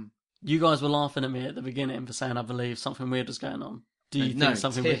whatever? You guys were laughing at me at the beginning for saying I believe something weird was going on. Do you think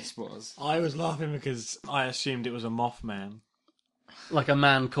something weird was? I was laughing because I assumed it was a Mothman. Like a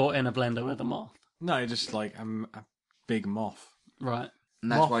man caught in a blender with a moth? No, just like a big moth. Right.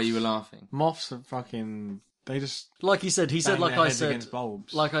 And that's why you were laughing? Moths are fucking... They just... Like he said, like I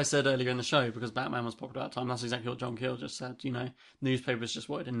said earlier in the show, because Batman was popular at that time, that's exactly what John Keel just said. Newspapers just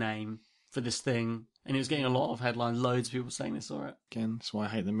wanted a name for this thing, and he was getting a lot of headlines, loads of people saying they saw it. Again, that's why I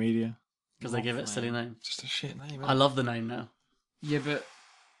hate the media. Because they give it a silly name. Just a shit name. I love the name now. Yeah, but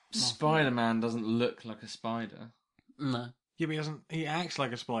Spider-Man doesn't look like a spider. No. Yeah, but he acts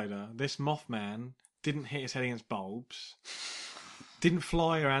like a spider. This Mothman didn't hit his head against bulbs. Didn't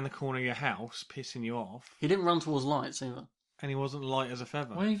fly around the corner of your house, pissing you off. He didn't run towards lights either. And he wasn't light as a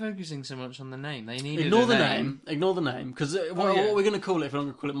feather. Why are you focusing so much on the name? They needed Ignore a the name. Ignore the name. Because what are we going to call it if we're not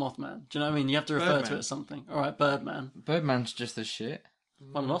going to call it Mothman? Do you know what I mean? You have to refer to it as something. All right, Birdman. Birdman's just a shit.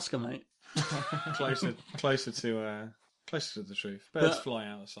 Won an Oscar, mate. closer to the truth. Birds fly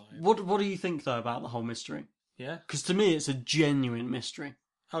outside. What do you think, though, about the whole mystery? Yeah? Because to me, it's a genuine mystery.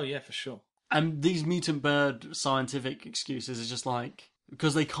 Oh, yeah, for sure. And these mutant bird scientific excuses are just like...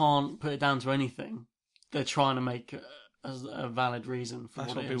 Because they can't put it down to anything, they're trying to make a valid reason for That's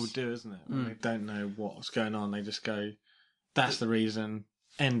what what it people is. do, isn't it? When they don't know what's going on, they just go, that's the reason,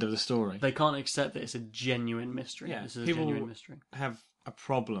 end of the story. They can't accept that it's a genuine mystery. Yeah, this is a people genuine mystery. Have a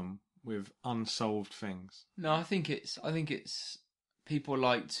problem with unsolved things. No, I think it's people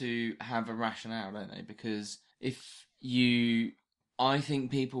like to have a rationale, don't they? Because I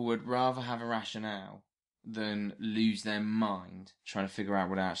think people would rather have a rationale than lose their mind trying to figure out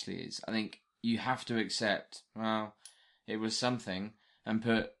what it actually is. I think you have to accept, well, it was something, and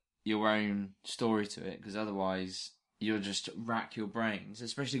put your own story to it, because otherwise you'll just rack your brains,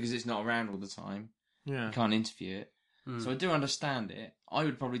 especially because it's not around all the time. Yeah. You can't interview it. So I do understand it. I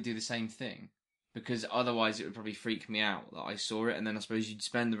would probably do the same thing, because otherwise it would probably freak me out that I saw it, and then I suppose you'd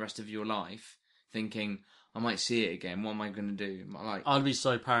spend the rest of your life thinking, I might see it again, what am I going to do? I'd be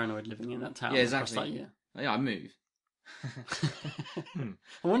so paranoid living in that town. Yeah, exactly. That year. Yeah, I'd move.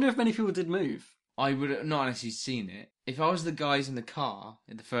 I wonder if many people did move. I would, not unless you'd seen it. If I was the guys in the car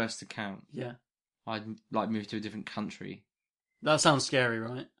in the first account, yeah, I'd move to a different country. That sounds scary,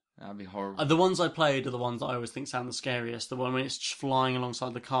 right? That'd be horrible. The ones I played are the ones that I always think sound the scariest. The one when it's flying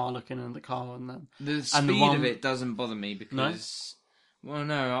alongside the car, looking in the car, and then the speed of it doesn't bother me because,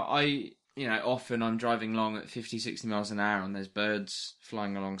 often I'm driving along at 50, 60 miles an hour and there's birds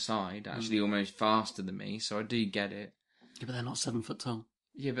flying alongside, actually almost faster than me, so I do get it. Yeah, but they're not 7 foot tall.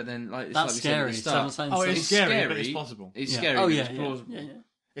 Yeah, but then it's that's like scary. It's scary, but it's possible. It's scary. But it's plausible. Yeah.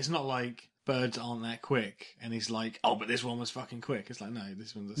 It's not like birds aren't that quick, and he's like, oh, but this one was fucking quick. It's like, no,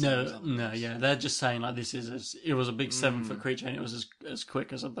 this one's no, yeah. They're just saying like it was a big 7 foot creature and it was as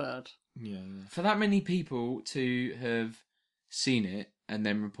quick as a bird. Yeah. For that many people to have seen it and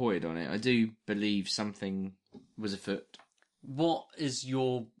then reported on it, I do believe something was afoot.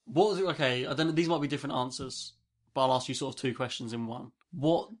 Okay, I don't know, these might be different answers, but I'll ask you sort of two questions in one.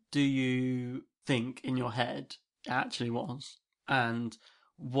 What do you think in your head it actually was? And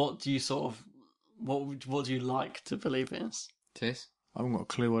what do you what do you like to believe it is? Tis? I haven't got a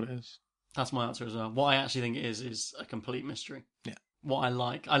clue what it is. That's my answer as well. What I actually think it is a complete mystery. Yeah. What I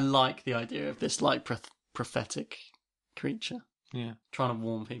like the idea of this like prophetic creature. Yeah. Trying to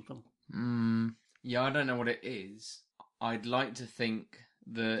warn people. Yeah, I don't know what it is. I'd like to think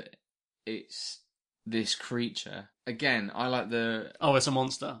that it's this creature. Again, I like the... Oh, it's a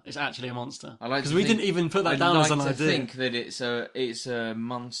monster. It's actually a monster. I like because we didn't even put that down as an idea. I'd like to think that it's a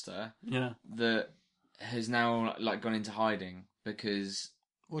monster. Yeah. That has now like gone into hiding because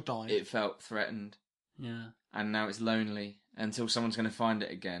or died. It felt threatened. Yeah. And now it's lonely until someone's going to find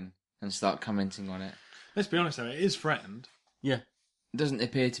it again and start commenting on it. Let's be honest though, it is threatened. Yeah. It doesn't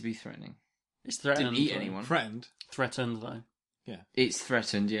appear to be threatening. It's threatened. Didn't eat anyone. Threatened? Threatened though. Yeah. It's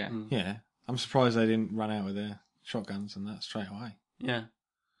threatened, yeah. Yeah. I'm surprised they didn't run out with their shotguns and that straight away. Yeah.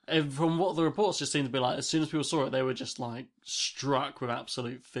 And from what the reports just seemed to be like, as soon as people saw it, they were just like struck with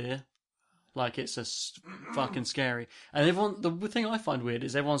absolute fear. Like it's fucking scary. And everyone, the thing I find weird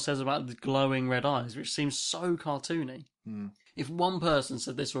is everyone says about the glowing red eyes, which seems so cartoony. If one person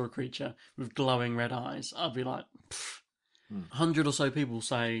said they saw a creature with glowing red eyes, I'd be like, 100 or so people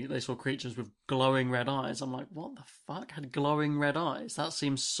say they saw creatures with glowing red eyes. I'm like, what the fuck had glowing red eyes? That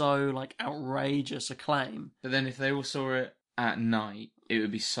seems so like outrageous a claim. But then if they all saw it at night, it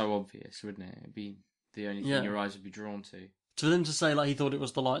would be so obvious, wouldn't it? It'd be the only thing your eyes would be drawn to. For them to say like he thought it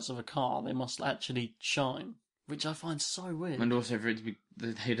was the lights of a car, they must actually shine, which I find so weird. And also for it to be,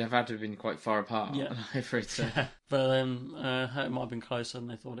 they'd have had to have been quite far apart. Yeah. For it to... But then it might have been closer than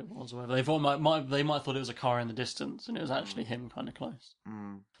they thought it was, or whatever. They might have thought it was a car in the distance, and it was actually him kind of close.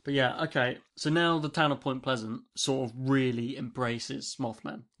 But yeah, okay. So now the town of Point Pleasant sort of really embraces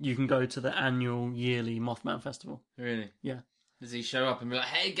Mothman. You can go to the annual yearly Mothman Festival. Really? Yeah. Does he show up and be like,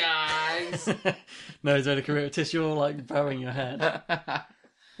 "Hey guys"? No, he's only career. Tis, you're like bowing your head.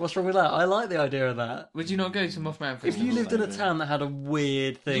 What's wrong with that? I like the idea of that. Would you not go to Mothman Fest? If you lived in a town that had a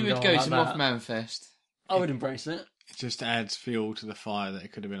weird thing, you would go to Mothman Fest. I would embrace it. It just adds fuel to the fire that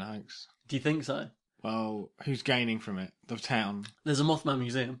it could have been a hoax. Do you think so? Well, who's gaining from it? The town. There's a Mothman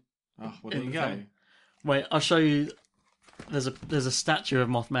museum. Oh, well, there you go. Wait, I'll show you. There's a statue of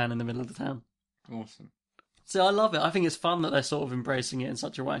Mothman in the middle of the town. Awesome. See, I love it. I think it's fun that they're sort of embracing it in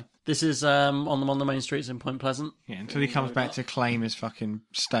such a way. This is on the main streets in Point Pleasant. Yeah, until he comes back to claim his fucking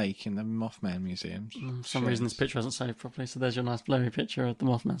stake in the Mothman Museum. For some reason this picture hasn't saved properly, so there's your nice blurry picture of the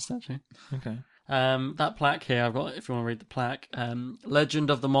Mothman statue. Okay. That plaque here, I've got, if you want to read the plaque. Legend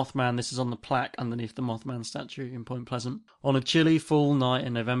of the Mothman, this is on the plaque underneath the Mothman statue in Point Pleasant. On a chilly fall night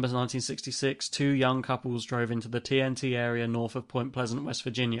in November 1966, two young couples drove into the TNT area north of Point Pleasant, West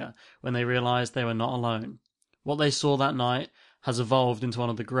Virginia, when they realised they were not alone. What they saw that night has evolved into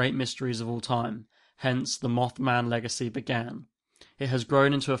one of the great mysteries of all time. Hence, the Mothman legacy began. It has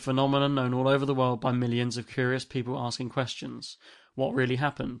grown into a phenomenon known all over the world by millions of curious people asking questions. What really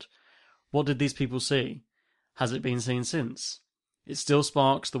happened? What did these people see? Has it been seen since? It still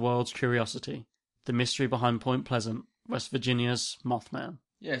sparks the world's curiosity. The mystery behind Point Pleasant, West Virginia's Mothman.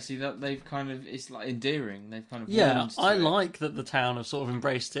 Yeah, see, that they've kind of, it's like endearing. They've kind of I like that the town have sort of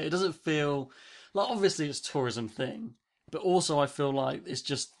embraced it. It doesn't feel... Like, obviously it's a tourism thing, but also I feel like it's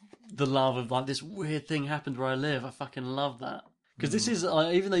just the love of, like, this weird thing happened where I live. I fucking love that. Because this is,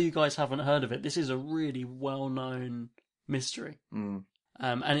 even though you guys haven't heard of it, this is a really well-known mystery. And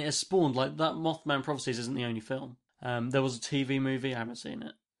it has spawned, like, that Mothman Prophecies isn't the only film. There was a TV movie, I haven't seen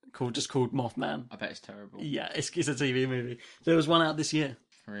it, called Mothman. I bet it's terrible. Yeah, it's a TV movie. There was one out this year.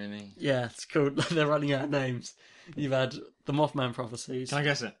 Really? Yeah, it's called, they're running out of names. You've had the Mothman Prophecies. Can I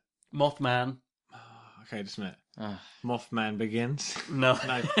guess it? Mothman. Okay, just a minute. Mothman Begins? No.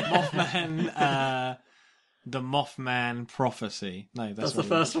 Mothman, the Mothman Prophecy. No, that's the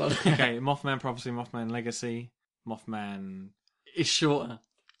first one. Okay, Mothman Prophecy, Mothman Legacy, Mothman... It's shorter.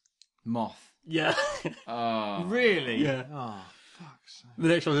 Moth. Yeah. Oh. Really? Yeah. Oh, fuck's sake. The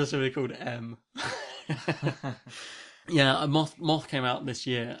next one's just going to be called M. Yeah, Moth came out this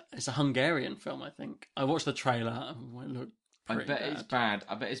year. It's a Hungarian film, I think. I watched the trailer. It looked I bet it's bad.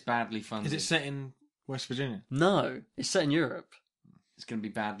 I bet it's badly funded. Is it set in West Virginia? No, it's set in Europe. It's going to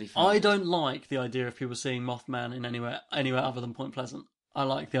be badly funded. I don't like the idea of people seeing Mothman in anywhere other than Point Pleasant. I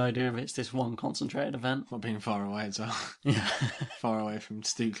like the idea of it's this one concentrated event. Not being far away as well. Yeah. Far away from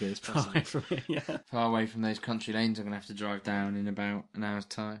Stukely as possible. Far away from it, yeah. Far away from those country lanes I'm going to have to drive down in about an hour's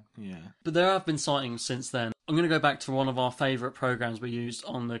time. Yeah. But there have been sightings since then. I'm going to go back to one of our favourite programmes we used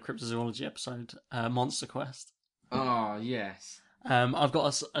on the cryptozoology episode, Monster Quest. Oh, yes. I've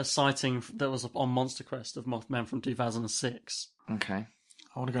got a sighting that was on Monster Quest of Mothman from 2006. Okay.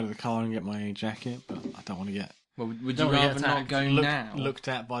 I want to go to the car and get my jacket, but I don't want to get... Well, would you rather not go now? Looked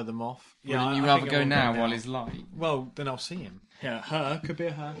at by the moth. Wouldn't you rather go now while he's light? Well, then I'll see him. Yeah, her. Could be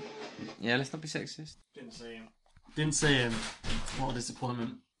a her. Yeah, let's not be sexist. Didn't see him. Didn't see him. What a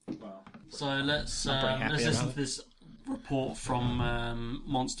disappointment. Well, so let's listen to this report from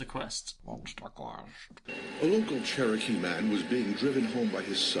Monster Quest. Monster Quest. A local Cherokee man was being driven home by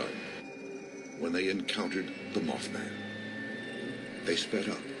his son when they encountered the Mothman. They sped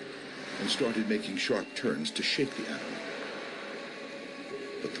up and started making sharp turns to shake the animal.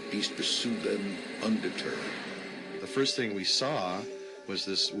 But the beast pursued them undeterred. The first thing we saw was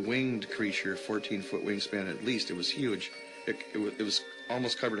this winged creature, 14-foot wingspan at least. It was huge. It was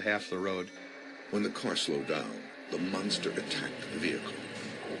almost covered half the road. When the car slowed down, the monster attacked the vehicle.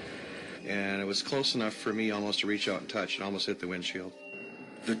 And it was close enough for me almost to reach out and touch. It almost hit the windshield.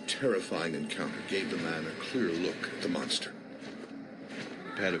 The terrifying encounter gave the man a clear look at the monster.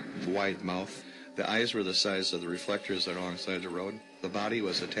 It had a wide mouth. The eyes were the size of the reflectors alongside the road. The body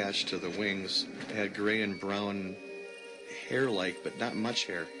was attached to the wings. It had gray and brown hair-like, but not much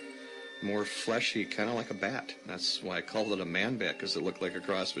hair. More fleshy, kind of like a bat. That's why I called it a man bat, because it looked like a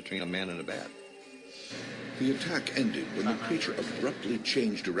cross between a man and a bat. The attack ended when the creature abruptly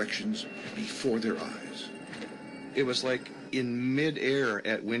changed directions before their eyes. It was like in mid-air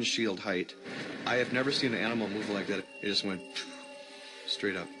at windshield height. I have never seen an animal move like that. It just went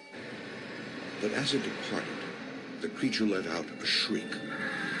straight up. But as it departed, the creature let out a shriek.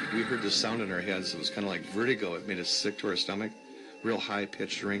 We heard the sound in our heads. It was kind of like vertigo. It made us sick to our stomach. Real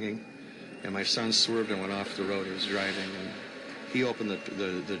high-pitched ringing. And my son swerved and went off the road. He was driving, and he opened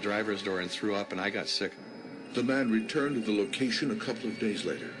the driver's door and threw up, and I got sick. The man returned to the location a couple of days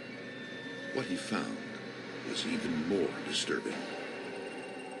later. What he found was even more disturbing.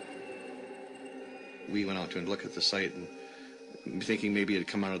 We went out to look at the site, and thinking maybe it had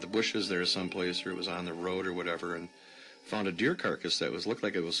come out of the bushes there someplace, or it was on the road or whatever, and found a deer carcass that looked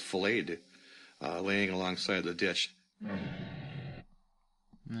like it was filleted, laying alongside the ditch.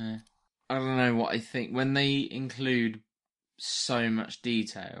 Yeah. I don't know what I think. When they include so much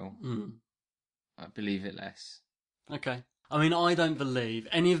detail, I believe it less. Okay. I mean, I don't believe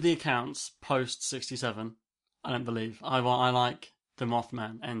any of the accounts post 67. I don't believe. I like the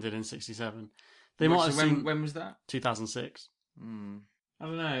Mothman ended in 67. They might have seen. When was that? 2006. I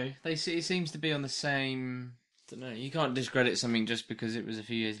don't know. It seems to be on the same. I don't know. You can't discredit something just because it was a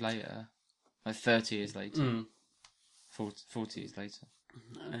few years later, like 30 years later, 40 years later.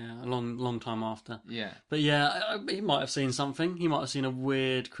 Yeah, a long time after. Yeah. But yeah, he might have seen something. He might have seen a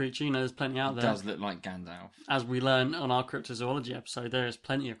weird creature. There's plenty out there. It does look like Gandalf. As we learn on our cryptozoology episode, there is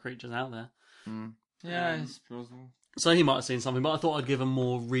plenty of creatures out there. Yeah, it's plausible. So he might have seen something, but I thought I'd give a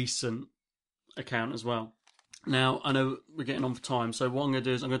more recent account as well. Now, I know we're getting on for time, so what I'm going to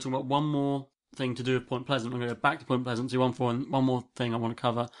do is I'm going to talk about one more thing to do with Point Pleasant. I'm going to go back to Point Pleasant, do one more thing I want to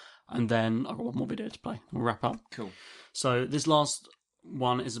cover, and then I've got one more video to play. We'll wrap up. Cool. So this last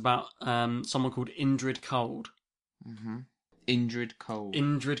one is about someone called Indrid Cold. Indrid Cold.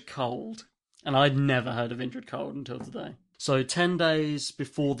 Indrid Cold. And I'd never heard of Indrid Cold until today. So 10 days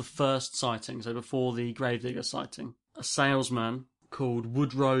before the first sighting, so before the Gravedigger sighting, a salesman called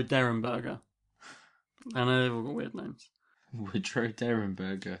Woodrow Derenberger. I know they've all got weird names. Woodrow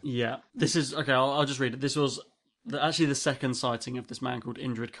Derenberger. Yeah. This is... Okay, I'll just read it. This was actually the second sighting of this man called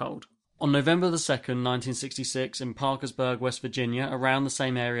Indrid Cold. On November the 2nd, 1966, in Parkersburg, West Virginia, around the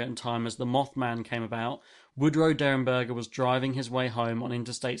same area and time as the Mothman came about, Woodrow Derenberger was driving his way home on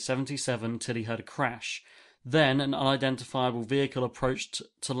Interstate 77 till he heard a crash. Then an unidentifiable vehicle approached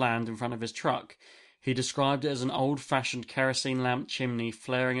to land in front of his truck. He described it as an old-fashioned kerosene lamp chimney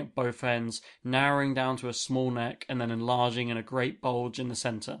flaring at both ends, narrowing down to a small neck, and then enlarging in a great bulge in the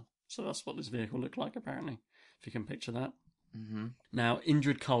centre. So that's what this vehicle looked like, apparently, if you can picture that. Now,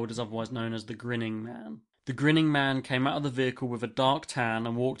 Indrid Cold is otherwise known as the Grinning Man. The Grinning Man came out of the vehicle with a dark tan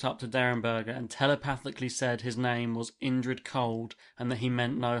and walked up to Derenberger and telepathically said his name was Indrid Cold and that he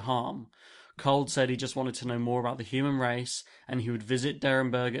meant no harm. Cold said he just wanted to know more about the human race and he would visit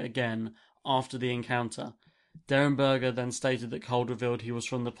Derenberger again after the encounter. Derenberger then stated that Cold revealed he was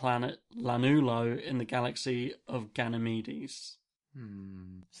from the planet Lanulo in the galaxy of Ganymedes.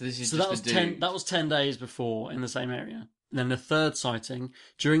 So this is that was 10 days before in the same area. Then the third sighting,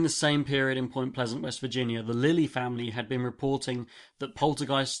 during the same period in Point Pleasant, West Virginia, the Lilly family had been reporting that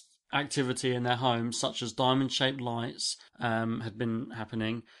poltergeist activity in their home, such as diamond-shaped lights, had been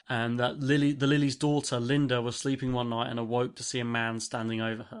happening, and that the Lilly's daughter, Linda, was sleeping one night and awoke to see a man standing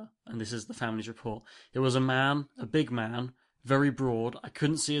over her. And this is the family's report. It was a man, a big man, very broad. I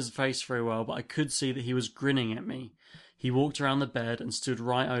couldn't see his face very well, but I could see that he was grinning at me. He walked around the bed and stood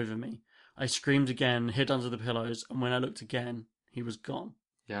right over me. I screamed again, hid under the pillows, and when I looked again, he was gone.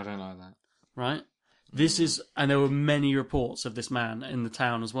 Yeah, I don't like that. Right? This is, and there were many reports of this man in the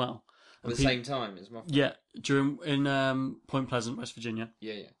town as well. At the same time as Mothman? Yeah, in Point Pleasant, West Virginia.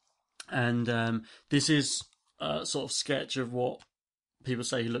 Yeah. And this is a sort of sketch of what people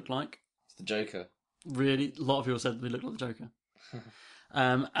say he looked like. It's the Joker. Really, a lot of people said that he looked like the Joker.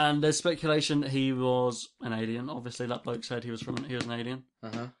 And there's speculation that he was an alien. Obviously, that bloke said he was an alien.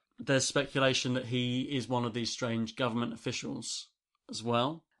 Uh-huh. There's speculation that he is one of these strange government officials as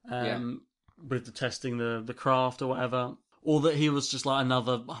well, with the testing the craft or whatever, or that he was just like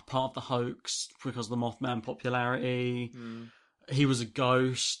another part of the hoax because of the Mothman popularity. He was a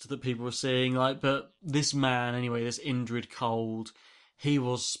ghost that people were seeing, but this man anyway, this Indrid Cold, he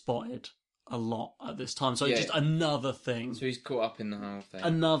was spotted a lot at this time. So it's just another thing. So he's caught up in the whole thing.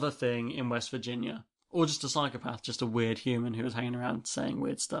 Another thing in West Virginia. Or just a psychopath, just a weird human who was hanging around saying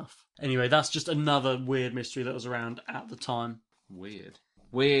weird stuff. Anyway, that's just another weird mystery that was around at the time. Weird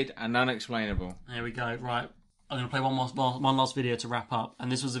and unexplainable. There we go. Right. I'm going to play one last video to wrap up. And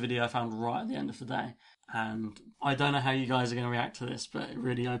this was a video I found right at the end of the day. And I don't know how you guys are going to react to this, but it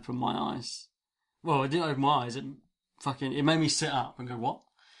really opened my eyes. Well, it didn't open my eyes. It made me sit up and go, what?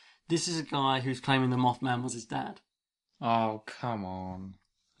 This is a guy who's claiming the Mothman was his dad. Oh, come on.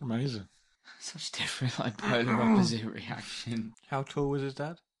 Amazing. Such different, polar opposite reaction. How tall was his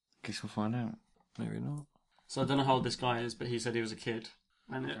dad? Guess we'll find out. Maybe not. So I don't know how old this guy is, but he said he was a kid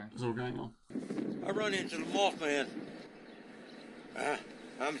when it was all going on. I run into the Mothman.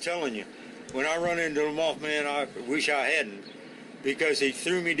 I'm telling you, when I run into the Mothman, I wish I hadn't, because he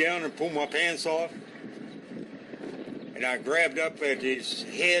threw me down and pulled my pants off, and I grabbed up at his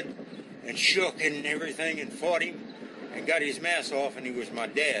head and shook and everything and fought him and got his mask off, and he was my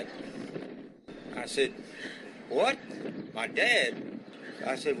dad. I said, what? My dad?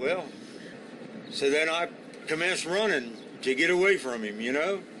 I said, well, so then I commenced running to get away from him, you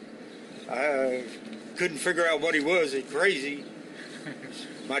know? I couldn't figure out what he was. He's crazy.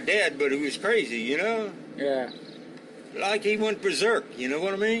 My dad, but he was crazy, you know? Yeah. Like he went berserk, you know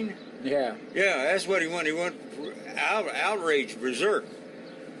what I mean? Yeah. Yeah, that's what he went. He went outraged, berserk.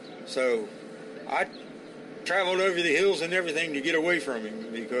 So I traveled over the hills and everything to get away from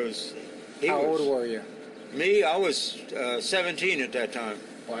him because How old were you? Me, I was 17 at that time.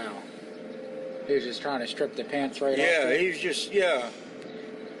 Wow. He was just trying to strip the pants right off? Yeah, he was just,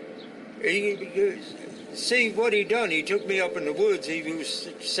 see what he done. He took me up in the woods. He was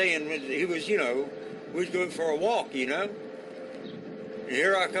saying he was, we'd go for a walk, you know. And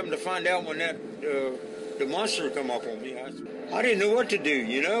here I come to find out when that the monster come up on me. I didn't know what to do,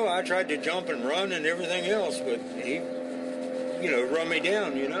 you know. I tried to jump and run and everything else, but he, run me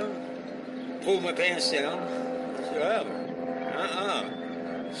down, you know. Pulled my pants down. I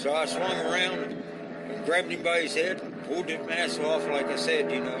said, So I swung around and grabbed him by his head, pulled his mask off, like I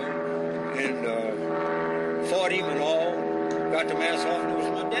said, and fought him and all. Got the mask off, and it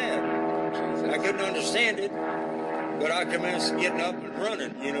was my dad. I couldn't understand it, but I commenced getting up and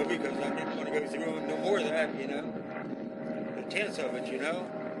running, because I didn't want to go through no more of that, the tense of it,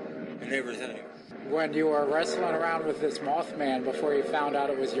 and everything. When you were wrestling around with this Mothman before you found out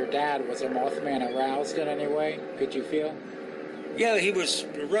it was your dad, was the Mothman aroused in any way? Could you feel? Yeah, he was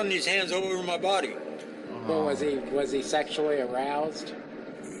running his hands all over my body. Well, was he sexually aroused?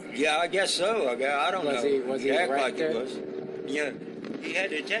 Yeah, I guess so. I don't know. Was he act like erected? he was. Yeah, he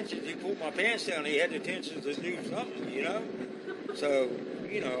had the intentions. He pulled my pants down. He had the intentions to do something, So,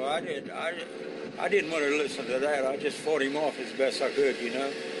 I didn't want to listen to that. I just fought him off as best I could,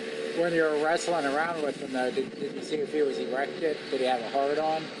 When you were wrestling around with him, though, did you see if he was erected? Did he have a heart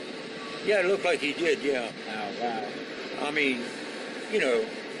on? Yeah, it looked like he did, yeah. Oh, wow. I mean,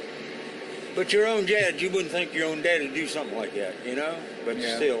 but your own dad, you wouldn't think your own dad would do something like that, But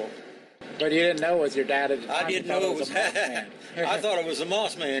still. But you didn't know it was your dad at the time? I didn't know it was Mothman. I thought it was a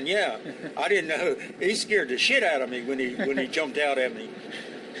Mothman, yeah. I didn't know. He scared the shit out of me when he jumped out at me.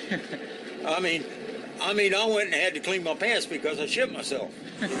 I mean, I went and had to clean my pants because I shit myself.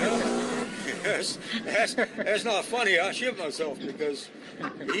 That's not funny. I shit myself because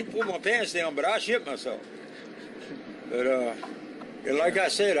he pulled my pants down, but I shit myself. But like I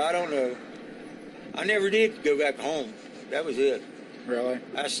said, I don't know. I never did go back home. That was it. Really?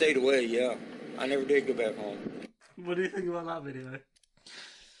 I stayed away, yeah. I never did go back home. What do you think about that video?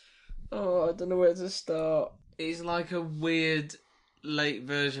 Oh, I don't know where to start. It's like a weird late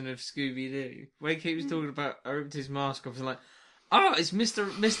version of Scooby-Doo. Where he keeps talking about, I ripped his mask off and like, oh, it's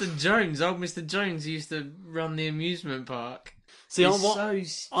Mr. Jones. Old Mr. Jones used to run the amusement park. See, It's I'm so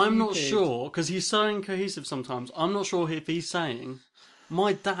stupid. not sure, because he's so incohesive sometimes. I'm not sure if he's saying,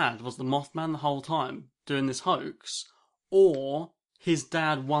 my dad was the Mothman the whole time doing this hoax, or his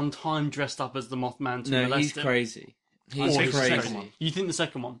dad one time dressed up as the Mothman to molest he's him. crazy. He's He's crazy. crazy. You think the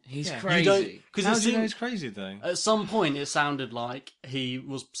second one? He's You crazy. don't, cause How it do you know seemed- he's crazy, though? At some point, it sounded like he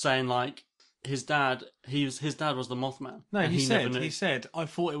was saying, like, his dad was the Mothman. No, and he never knew. said, I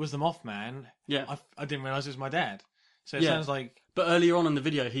thought it was the Mothman. Yeah. I didn't realise it was my dad. So it sounds like... But earlier on in the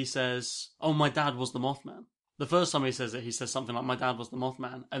video, he says, oh, my dad was the Mothman. The first time he says it, he says something like, my dad was the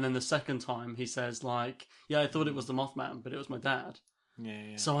Mothman. And then the second time, he says, like, yeah, I thought it was the Mothman, but it was my dad.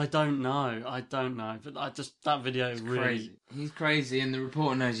 Yeah. So I don't know. But that video He's really... crazy. He's crazy, and the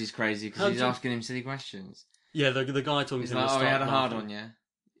reporter knows he's crazy because he's asking him silly questions. Yeah, the guy talking He's to him. like, will oh, he had start a hard laughing. on, yeah?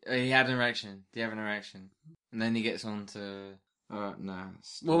 He had an erection. Do you have an erection? And then he gets on to... no.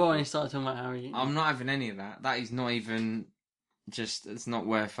 What about when he started talking about how he... I'm not having any of that. That is not even... it's not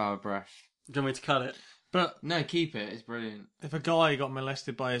worth our breath. Do you want me to cut it? But no, keep it. It's brilliant. If a guy got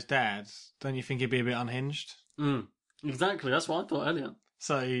molested by his dad, don't you think he'd be a bit unhinged? Exactly, that's what I thought earlier.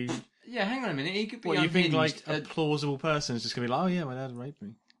 So... Yeah, hang on a minute. He could be What, you think unhinged like a plausible person is just going to be like, oh yeah, my dad raped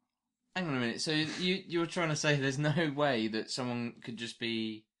me? Hang on a minute. So you're trying to say there's no way that someone could just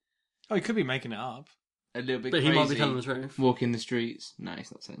be... Oh, he could be making it up. A little bit But crazy, he might be telling the truth. Walking the streets. No,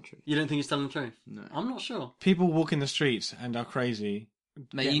 he's not telling the truth. You don't think he's telling the truth? No. I'm not sure. People walk in the streets and are crazy,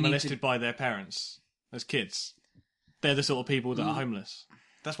 Mate, get you need molested to- by their parents as kids. They're the sort of people that are homeless.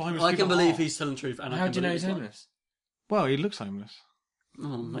 That's what homeless I people can believe are. he's telling the truth. And How I do can you know believe he's lying. homeless? Well, he looks homeless.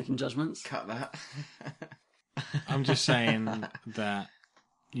 Oh, I'm making judgments. Cut that. I'm just saying that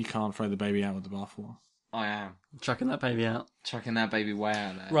you can't throw the baby out with the bathwater. I am. Chucking that baby out. Chucking that baby way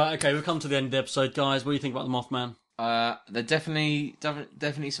out there. Right, okay, we've come to the end of the episode. Guys, what do you think about the Mothman? There definitely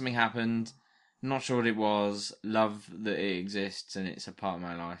something happened. Not sure what it was. Love that it exists and it's a part of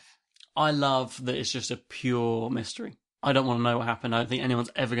my life. I love that it's just a pure mystery. I don't want to know what happened. I don't think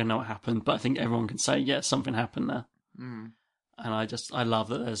anyone's ever going to know what happened, but I think everyone can say, yeah, something happened there. Mm. And I love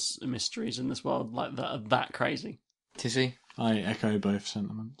that there's mysteries in this world like that are that crazy. Tissy? I echo both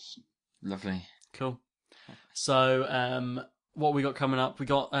sentiments. Lovely. Cool. So, what we got coming up? We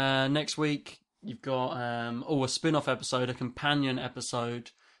got next week. You've got a spin-off episode, a companion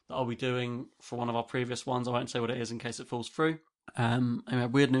episode that I'll be doing for one of our previous ones. I won't say what it is in case it falls through. And we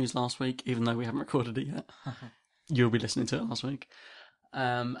had weird news last week, even though we haven't recorded it yet. You'll be listening to it last week.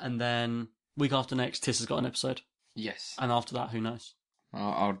 And then week after next, Tiss has got an episode. Yes. And after that, who knows?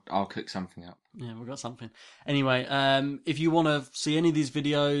 I'll cook something up. Yeah, we've got something. Anyway, if you want to see any of these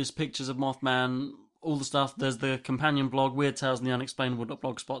videos, pictures of Mothman, all the stuff, there's the companion blog, Weird Tales and the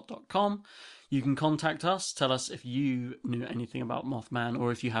Unexplainable.blogspot.com. You can contact us, tell us if you knew anything about Mothman,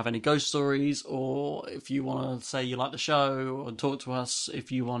 or if you have any ghost stories, or if you want to say you like the show, or talk to us,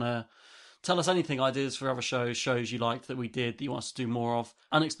 if you want to tell us anything, ideas for other shows you liked that we did, that you want us to do more of,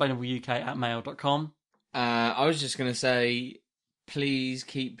 unexplainableuk@mail.com. I was just going to say, please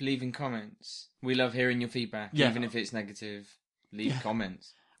keep leaving comments. We love hearing your feedback, Yeah. even if it's negative. Leave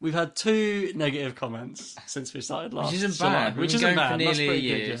comments. We've had 2 negative comments since we started last. Which isn't July, bad. We've Which been isn't going bad. for That's nearly a pretty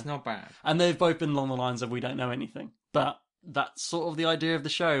year. good, yeah. It's not bad. And they've both been along the lines of we don't know anything. But that's sort of the idea of the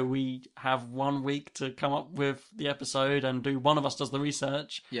show. We have 1 week to come up with the episode and one of us does the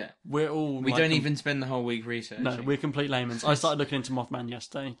research. Yeah. We're all... We don't even spend the whole week researching. No, we're complete laymen. I started looking into Mothman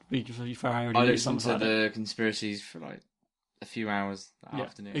yesterday. For I already I knew listened something to about it. the conspiracies for like a few hours that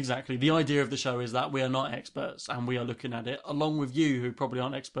afternoon. Exactly. The idea of the show is that we are not experts and we are looking at it along with you who probably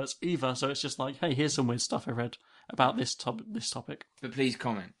aren't experts either. So it's just like, hey, here's some weird stuff I read about this topic. But please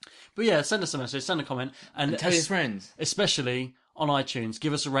comment. But yeah, send us a message, send a comment. And tell your friends. Especially on iTunes.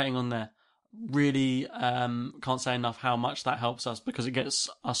 Give us a rating on there. Really can't say enough how much that helps us because it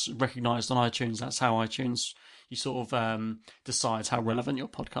gets us recognised on iTunes. That's how iTunes... You sort of decides how relevant your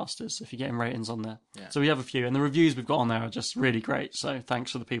podcast is if you're getting ratings on there. Yeah. So we have a few, and the reviews we've got on there are just really great. So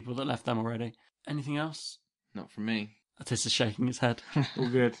thanks for the people that left them already. Anything else? Not from me. Atis is shaking his head. All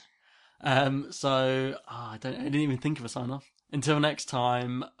good. I didn't even think of a sign off. Until next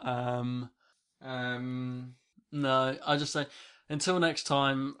time. No, I just say until next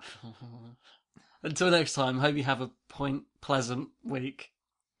time. Until next time. Hope you have a pleasant week.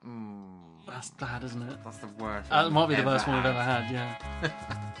 That's bad, isn't it? That's the worst. That might be the worst one we've ever had, yeah.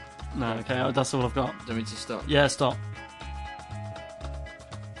 No, okay, that's all I've got. Do you want me to stop? Yeah, stop.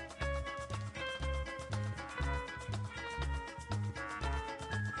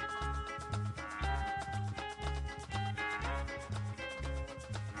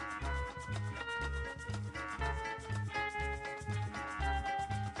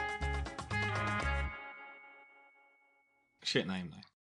 Shit name though.